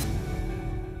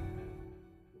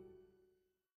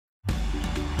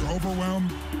 You're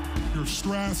overwhelmed, you're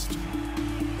stressed.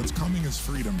 What's coming is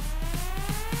freedom.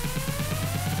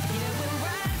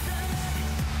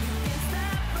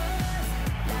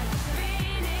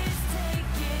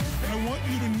 I want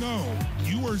you to know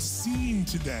you are seen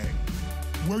today.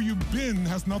 Where you've been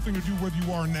has nothing to do with where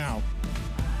you are now.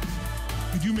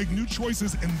 If you make new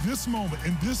choices in this moment,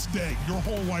 in this day, your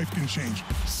whole life can change.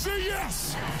 Say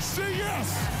yes! Say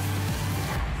yes!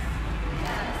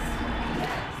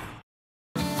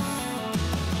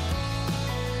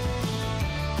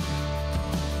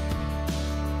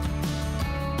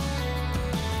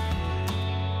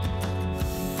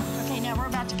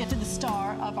 To get to the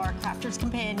star of our Crafters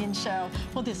Companion show.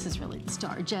 Well, this is really the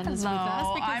star. Jen is with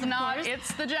us because I'm not.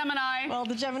 It's the Gemini. Well,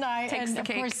 the Gemini, and of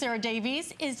course, Sarah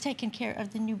Davies is taking care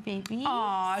of the new baby.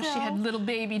 Aw, she had little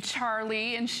baby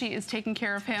Charlie, and she is taking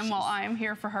care of him while I am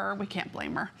here for her. We can't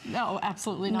blame her. No,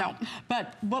 absolutely not. No.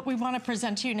 But what we want to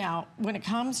present to you now, when it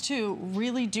comes to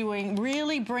really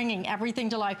bringing everything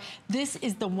to life, this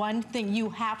is the one thing you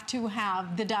have to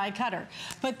have, the die cutter.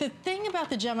 But the thing about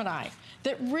the Gemini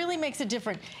that really makes it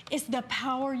different is the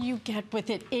power you get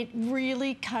with it. It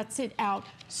really cuts it out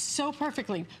so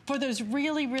perfectly. For those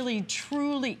really,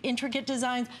 truly intricate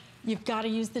designs, you've got to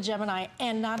use the Gemini.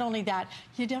 And not only that,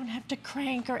 you don't have to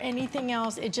crank or anything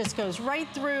else. It just goes right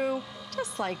through,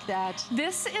 just like that.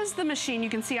 This is the machine. You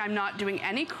can see I'm not doing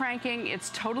any cranking. It's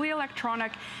totally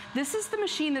electronic. This is the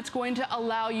machine that's going to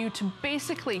allow you to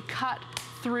basically cut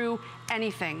through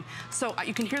anything. So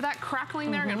you can hear that crackling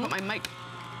there. I'm gonna put my mic.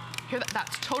 Hear that?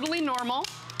 That's totally normal.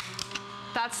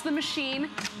 That's the machine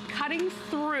cutting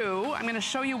through. I'm going to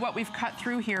show you what we've cut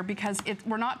through here, because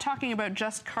we're not talking about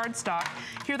just cardstock.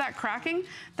 Hear that cracking?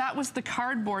 That was the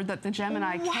cardboard that the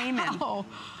Gemini came in.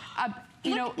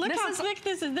 You know, look how thick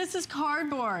this is. This is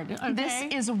cardboard. Okay? This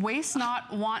is waste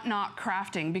not, want not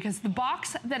crafting, because the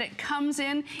box that it comes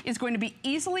in is going to be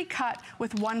easily cut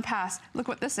with one pass. Look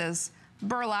what this is.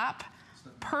 Burlap.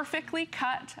 Perfectly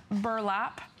cut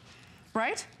burlap.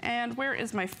 Right? And where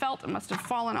is my felt? It must have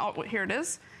fallen out. Oh, here it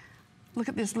is. Look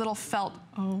at this little felt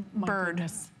bird.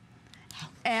 Goodness.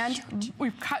 And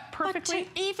we've cut perfectly.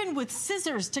 But even with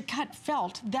scissors to cut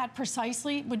felt that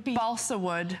precisely would be... balsa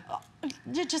wood.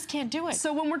 You just can't do it.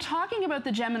 So when we're talking about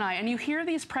the Gemini and you hear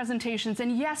these presentations,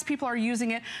 and yes, people are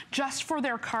using it just for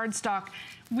their cardstock,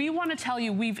 we want to tell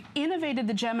you we've innovated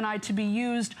the Gemini to be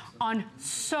used on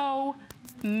so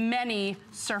many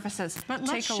surfaces. But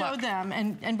let's show them,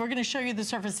 and we're going to show you the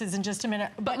surfaces in just a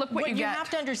minute. But look what you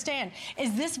have to understand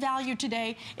is this value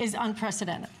today is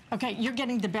unprecedented. Okay, you're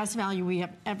getting the best value we have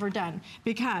ever done,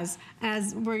 because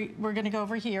as we're going to go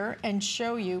over here and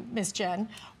show you, Miss Jen,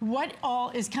 what all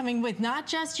is coming with not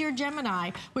just your Gemini,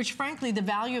 which frankly the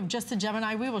value of just the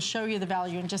Gemini, we will show you the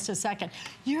value in just a second.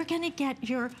 You're going to get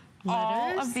your letters.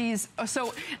 All of these.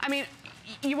 So, I mean,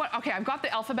 okay, I've got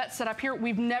the alphabet set up here.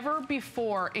 We've never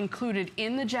before included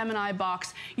in the Gemini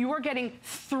box, you are getting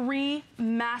 3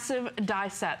 massive die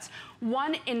sets.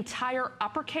 One entire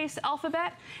uppercase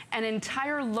alphabet, an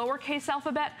entire lowercase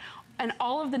alphabet, and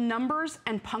all of the numbers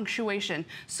and punctuation.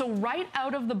 So right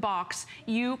out of the box,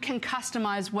 you can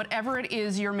customize whatever it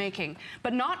is you're making.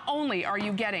 But not only are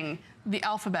you getting the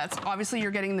alphabets, obviously you're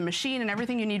getting the machine and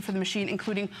everything you need for the machine,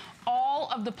 including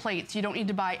all of the plates. You don't need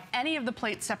to buy any of the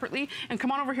plates separately. And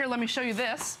come on over here, let me show you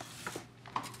this.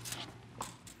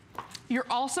 You're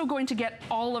also going to get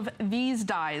all of these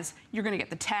dies. You're going to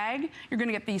get the tag, you're going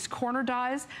to get these corner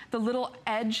dies, the little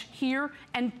edge here,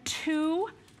 and two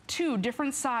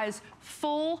different size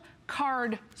full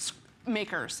card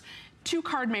makers. 2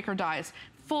 card maker dies,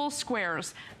 full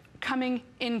squares, coming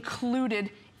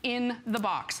included in the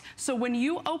box. So when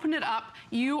you open it up,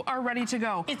 you are ready to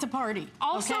go. It's a party.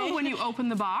 Also, when you open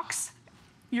the box,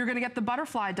 you're gonna get the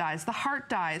butterfly dies, the heart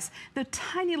dies, the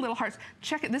tiny little hearts.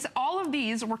 Check it, all of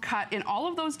these were cut in all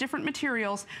of those different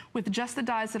materials with just the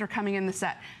dies that are coming in the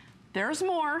set. There's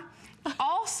more.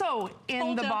 Also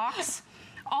in the box,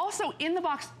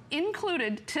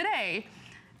 included today,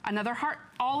 Another heart,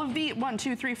 all of the 1,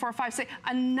 2, 3, 4, 5, 6,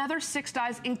 another 6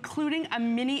 dies, including a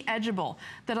mini edgeable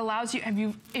that allows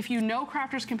you, if you know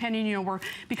Crafter's Companion, you know we're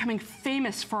becoming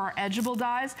famous for our edgeable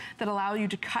dies that allow you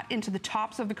to cut into the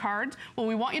tops of the cards. Well,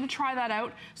 we want you to try that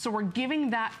out, so we're giving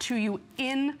that to you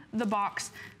in the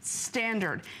box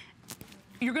standard.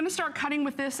 You're gonna start cutting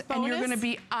with this and you're gonna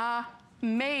be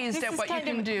amazed at what you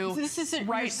can do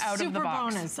right out of the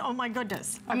box. Bonus. Oh my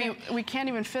goodness. I mean, we can't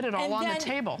even fit it all on the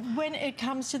table. When it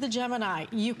comes to the Gemini,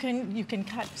 you can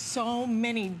cut so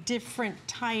many different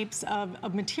types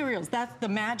of materials. That's the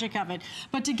magic of it.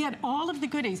 But to get all of the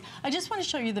goodies, I just want to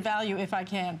show you the value if I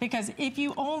can, because if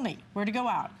you only were to go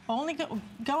out,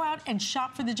 go out and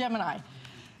shop for the Gemini.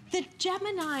 The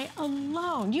Gemini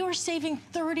alone, you are saving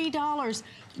 $30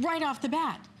 right off the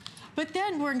bat. But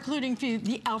then we're including for you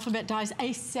the alphabet dies,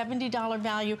 a $70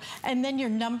 value, and then your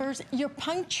numbers, your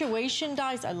punctuation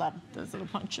dies. I love those little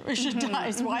punctuation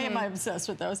dies. Why am I obsessed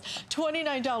with those?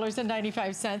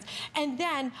 $29.95. And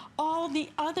then all the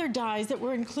other dies that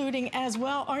we're including as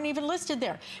well aren't even listed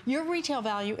there. Your retail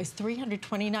value is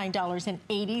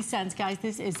 $329.80, guys.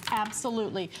 This is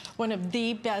absolutely one of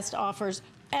the best offers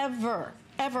ever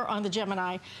on the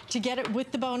Gemini. To get it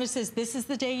with the bonuses, this is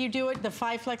the day you do it. The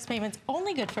 5 flex payments,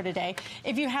 only good for today.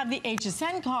 If you have the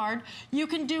HSN card, you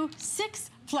can do 6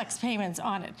 flex payments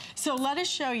on it. So let us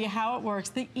show you how it works,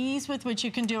 the ease with which you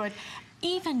can do it.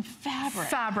 Even fabric.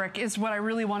 Fabric is what I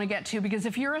really want to get to, because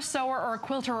if you're a sewer or a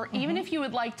quilter, or even if you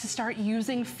would like to start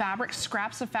using fabric,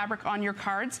 scraps of fabric on your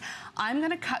cards, I'm going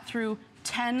to cut through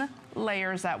 10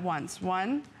 layers at once.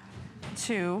 1,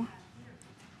 2,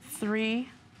 3,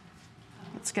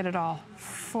 let's get it all.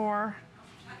 4,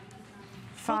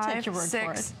 5,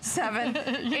 6, 7,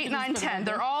 8, 9, 10.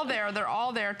 They're all there. They're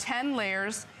all there. 10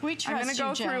 layers. We trust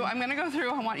you, Jen. I'm gonna go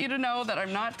through. I want you to know that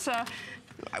I'm not.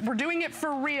 We're doing it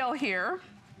for real here.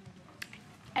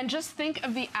 And just think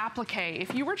of the applique.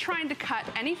 If you were trying to cut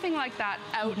anything like that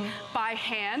out by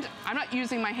hand, I'm not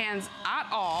using my hands at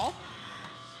all.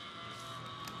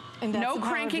 No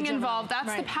cranking involved.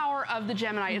 That's the power of the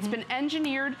Gemini. It's been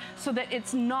engineered so that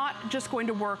it's not just going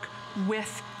to work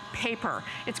with paper.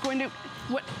 It's going to,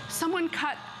 someone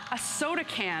cut a soda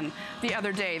can the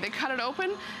other day. They cut it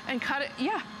open and cut it,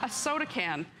 a soda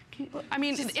can. I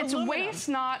mean, it's waste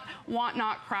not, want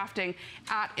not crafting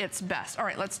at its best. All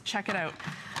right, let's check it out.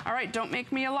 All right, don't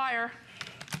make me a liar.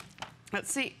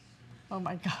 Let's see. Oh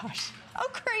my gosh. How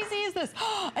crazy is this?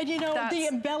 And you know, the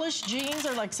embellished jeans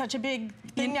are like such a big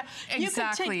thing now.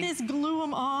 Exactly. You can take this, glue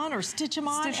them on, or stitch them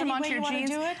on. Stitch them onto your jeans.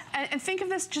 Do it. And think of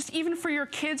this just even for your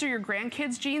kids or your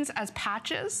grandkids' jeans as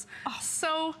patches. Oh,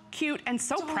 so cute and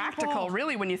so practical,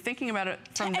 really, when you're thinking about it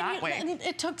from that way. And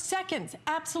it took seconds,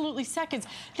 absolutely seconds.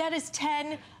 That is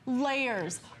 10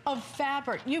 layers of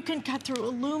fabric. You can cut through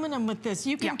aluminum with this.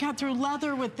 You can cut through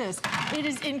leather with this. It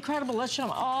is incredible. Let's show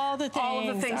them all the things. All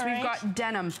of the things. We've got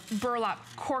denim, burlap,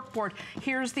 corkboard.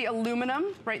 Here's the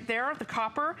aluminum right there, the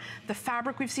copper. The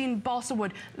fabric, we've seen balsa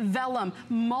wood, vellum,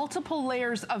 multiple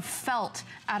layers of felt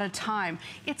at a time.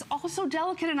 It's also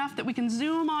delicate enough that we can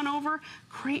zoom on over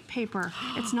crepe paper.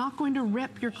 It's not going to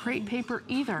rip your crepe paper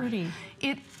either. Pretty.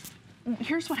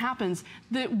 Here's what happens.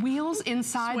 The wheels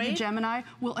inside the Gemini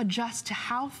will adjust to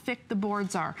how thick the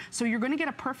boards are. So you're going to get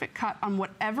a perfect cut on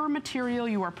whatever material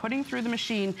you are putting through the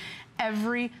machine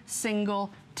every single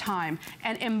time.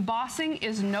 And embossing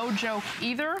is no joke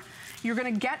either. You're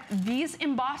going to get these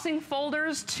embossing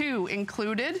folders too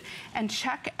included, and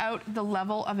check out the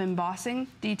level of embossing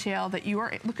detail that you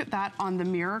are, look at that on the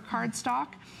mirror cardstock,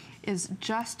 is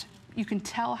just, you can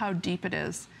tell how deep it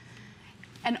is.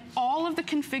 And all of the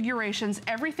configurations,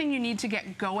 everything you need to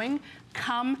get going,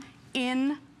 come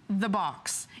in the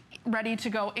box, ready to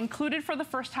go. Included for the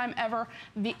first time ever,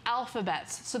 the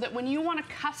alphabets, so that when you want to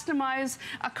customize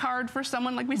a card for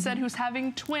someone, like we said, who's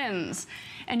having twins,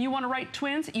 and you want to write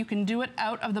twins, you can do it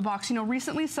out of the box. You know,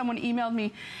 recently someone emailed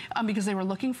me because they were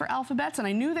looking for alphabets, and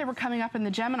I knew they were coming up in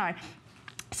the Gemini.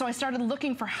 So I started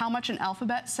looking for how much an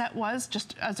alphabet set was,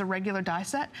 just as a regular die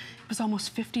set. It was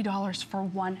almost $50 for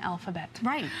one alphabet.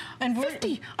 Right. And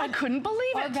 50, I couldn't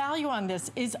believe it. Our value on this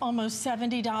is almost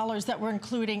 $70 that we're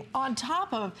including on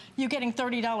top of you getting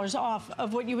 $30 off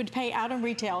of what you would pay out in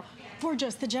retail for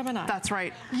just the Gemini. That's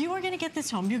right. You are gonna get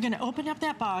this home, you're gonna open up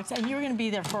that box, and you're gonna be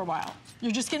there for a while.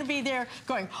 You're just gonna be there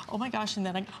going, oh my gosh, and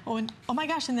then oh my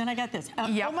gosh, and then I got this.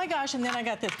 Oh my gosh, and then I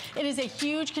got this. It is a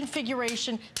huge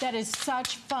configuration that is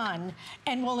such fun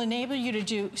and will enable you to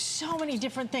do so many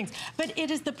different things. But it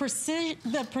is the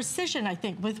precision, I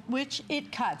think, with which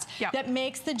it cuts that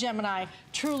makes the Gemini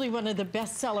truly one of the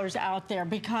best sellers out there,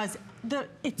 because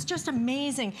it's just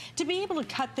amazing to be able to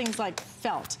cut things like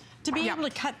felt. to be able to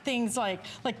cut things like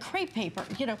crepe paper,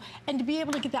 you know, and to be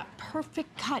able to get that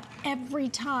perfect cut every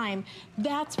time,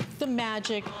 that's the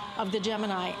magic of the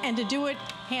Gemini. And to do it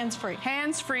hands-free.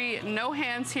 Hands-free, no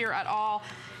hands here at all.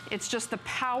 It's just the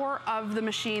power of the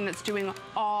machine that's doing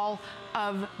all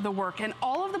of the work. And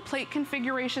all of the plate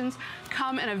configurations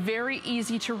come in a very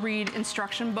easy to read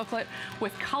instruction booklet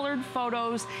with colored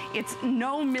photos. It's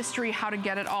no mystery how to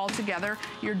get it all together.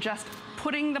 You're just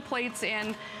putting the plates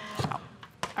in.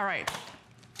 All right,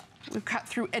 we've cut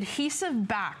through adhesive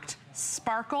backed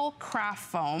sparkle craft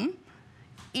foam.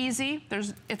 Easy,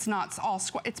 it's not all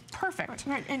square, it's perfect.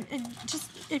 Right, and just,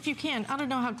 if you can, I don't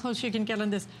know how close you can get on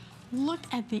this. Look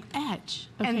at the edge.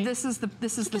 Okay. And this is the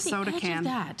soda can.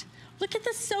 Look at that. Look at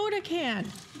the soda can.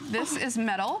 This is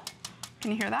metal.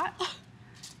 Can you hear that?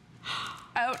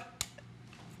 Out.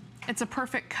 It's a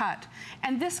perfect cut.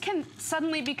 And this can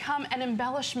suddenly become an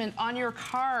embellishment on your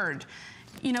card.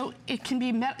 You know, it can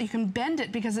be metal. You can bend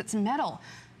it because it's metal.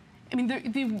 I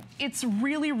mean, it's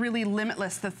really, really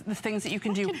limitless, the things that you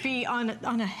can do. It could be on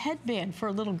a headband for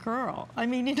a little girl. I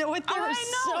mean, you know what?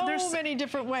 There's so many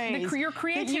different ways. Your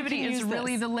creativity is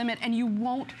really the limit, and you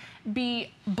won't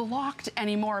be blocked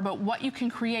anymore about what you can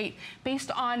create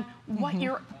based on what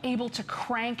you're able to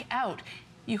crank out.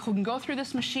 You can go through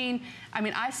this machine. I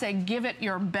mean, I say give it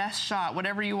your best shot,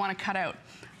 whatever you want to cut out.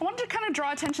 I wanted to kind of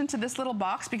draw attention to this little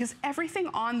box because everything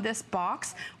on this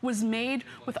box was made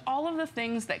with all of the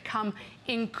things that come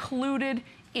included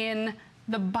in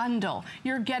the bundle.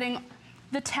 You're getting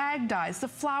the tag dies, the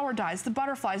flower dies, the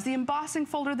butterflies, the embossing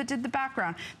folder that did the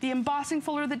background, the embossing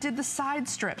folder that did the side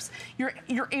strips.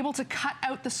 You're able to cut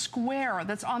out the square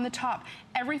that's on the top.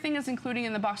 Everything is included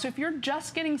in the box. So if you're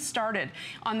just getting started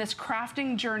on this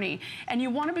crafting journey and you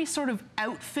want to be sort of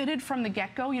outfitted from the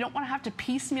get-go, you don't want to have to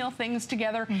piecemeal things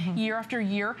together year after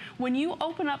year, when you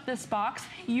open up this box,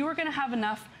 you are going to have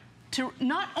enough to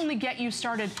not only get you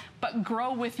started, but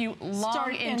grow with you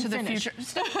long into the future.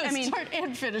 I mean, start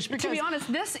and finish. Because, to be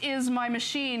honest, this is my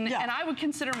machine, and I would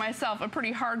consider myself a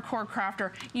pretty hardcore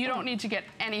crafter. You don't need to get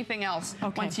anything else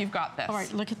once you've got this. All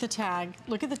right, look at the tag.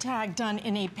 Look at the tag done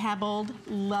in a pebbled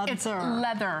leather. It's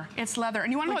leather. It's leather.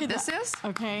 And you want to know what this is?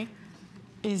 Okay.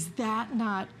 Is that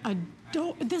not adorable?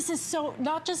 This is so,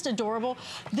 not just adorable,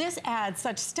 this adds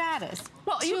such status.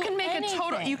 Well, you can make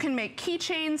you can make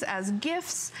keychains as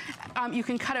gifts. You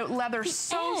can cut out leather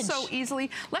so easily.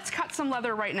 Let's cut some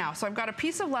leather right now. So I've got a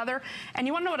piece of leather, and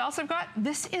you want to know what else I've got?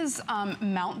 This is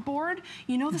mount board.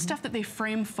 You know the stuff that they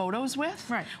frame photos with?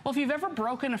 Right. Well, if you've ever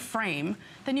broken a frame,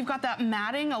 then you've got that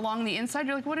matting along the inside.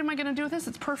 You're like, what am I going to do with this?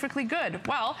 It's perfectly good.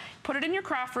 Well, put it in your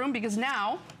craft room because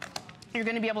now you're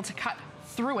going to be able to cut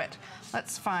through it.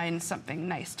 Let's find something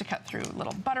nice to cut through. A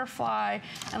little butterfly,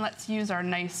 and let's use our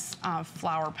nice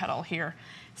flower petal here.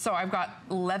 So I've got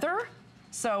leather.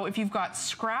 So if you've got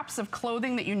scraps of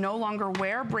clothing that you no longer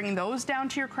wear, bring those down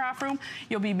to your craft room.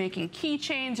 You'll be making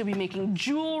keychains, you'll be making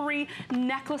jewelry,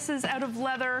 necklaces out of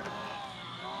leather,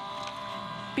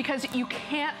 because you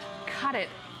can't cut it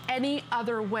any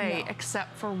other way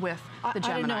except for with the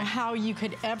Gemini. I don't know how you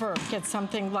could ever get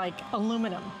something like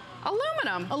aluminum.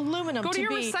 Aluminum. Go to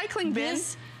your recycling bin.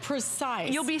 This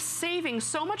precise. You'll be saving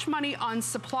so much money on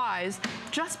supplies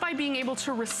just by being able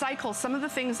to recycle some of the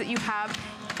things that you have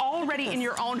already in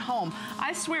your own home.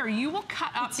 I swear, you will cut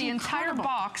up the entire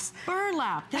box.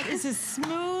 Burlap. That is as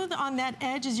smooth on that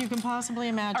edge as you can possibly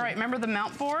imagine. All right, remember the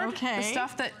mount board? Okay. The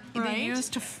stuff that they use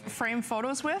to frame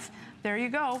photos with? There you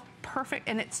go. Perfect.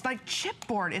 And it's like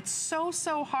chipboard. It's so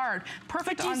hard.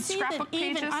 Perfect on scrapbook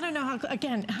pages. I don't know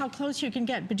how close you can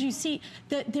get, but you see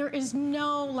that there is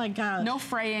no no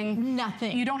fraying.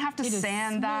 Nothing. You don't have to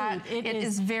sand that. It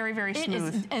is very, very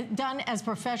smooth. It is done as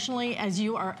professionally as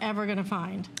you are ever going to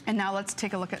find. And now let's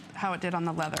take a look at how it did on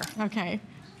the leather. Okay.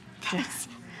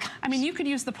 I mean, you could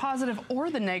use the positive or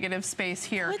the negative space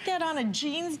here. Put that on a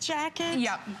jeans jacket.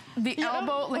 Yep. The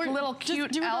elbow, like little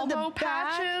cute elbow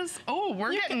patches. Oh,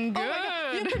 we're getting good.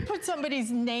 Oh, you could put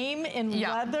somebody's name in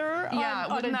leather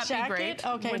on a jacket. Be great?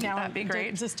 Okay, wouldn't that be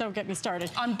great? Just don't get me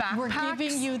started. On backpacks. We're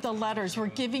giving you the letters. We're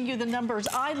giving you the numbers.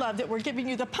 I love that we're giving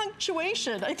you the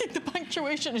punctuation. I think the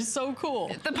punctuation is so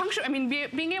cool. I mean,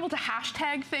 being able to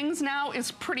hashtag things now is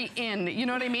pretty in. You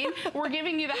know what I mean? We're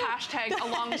giving you the hashtag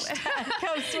along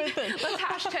with with it. Let's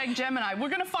hashtag Gemini. We're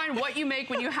going to find what you make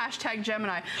when you hashtag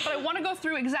Gemini. But I want to go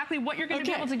through exactly what you're going to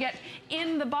be able to get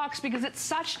in the box because it's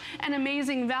such an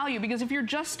amazing value. Because if you're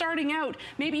just starting out,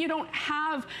 maybe you don't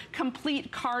have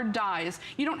complete card dies,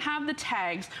 you don't have the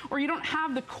tags, or you don't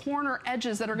have the corner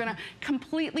edges that are going to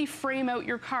completely frame out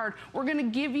your card. We're going to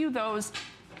give you those.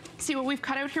 See what we've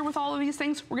cut out here with all of these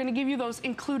things? We're going to give you those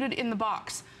included in the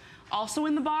box. Also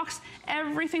in the box,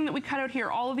 everything that we cut out here,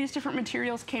 all of these different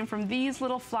materials came from these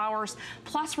little flowers.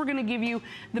 Plus, we're gonna give you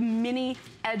the mini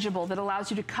edgeable that allows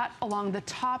you to cut along the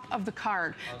top of the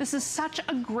card. This is such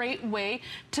a great way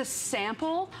to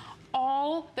sample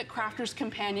all that Crafter's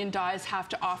Companion dies have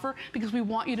to offer, because we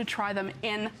want you to try them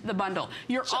in the bundle.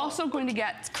 You're also going to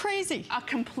get a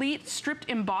complete stripped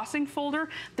embossing folder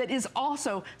that is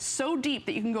also so deep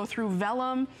that you can go through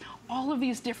vellum, all of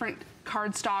these different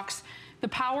cardstocks. The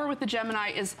power with the Gemini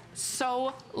is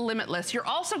so limitless. You're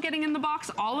also getting in the box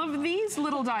all of these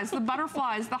little dies, the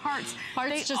butterflies, the hearts.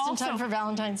 Hearts just in time for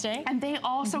Valentine's Day. And they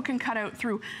also can cut out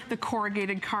through the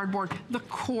corrugated cardboard, the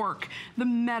cork, the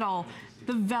metal,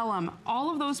 the vellum.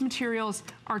 All of those materials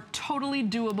are totally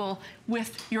doable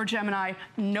with your Gemini.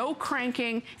 No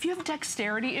cranking. If you have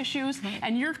dexterity issues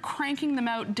and you're cranking them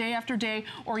out day after day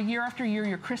or year after year,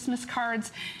 your Christmas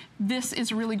cards, this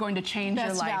is really going to change your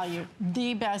life. Best value,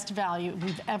 the best value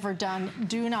we've ever done.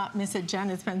 Do not miss it, Jen.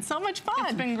 It's been so much fun.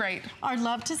 It's been great. Our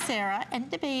love to Sarah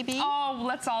and the baby. Oh,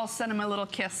 let's all send him a little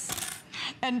kiss.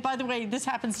 And by the way, this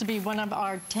happens to be one of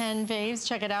our 10 faves.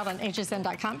 Check it out on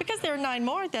hsn.com, because there are 9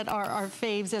 more that are our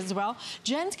faves as well.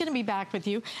 Jen's going to be back with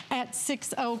you at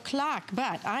 6 o'clock,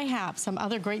 but I have some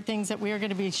other great things that we are going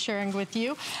to be sharing with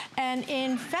you. And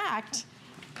in fact,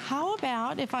 how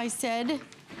about if I said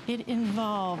it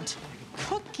involved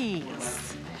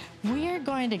cookies? We are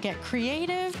going to get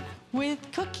creative with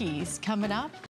cookies coming up.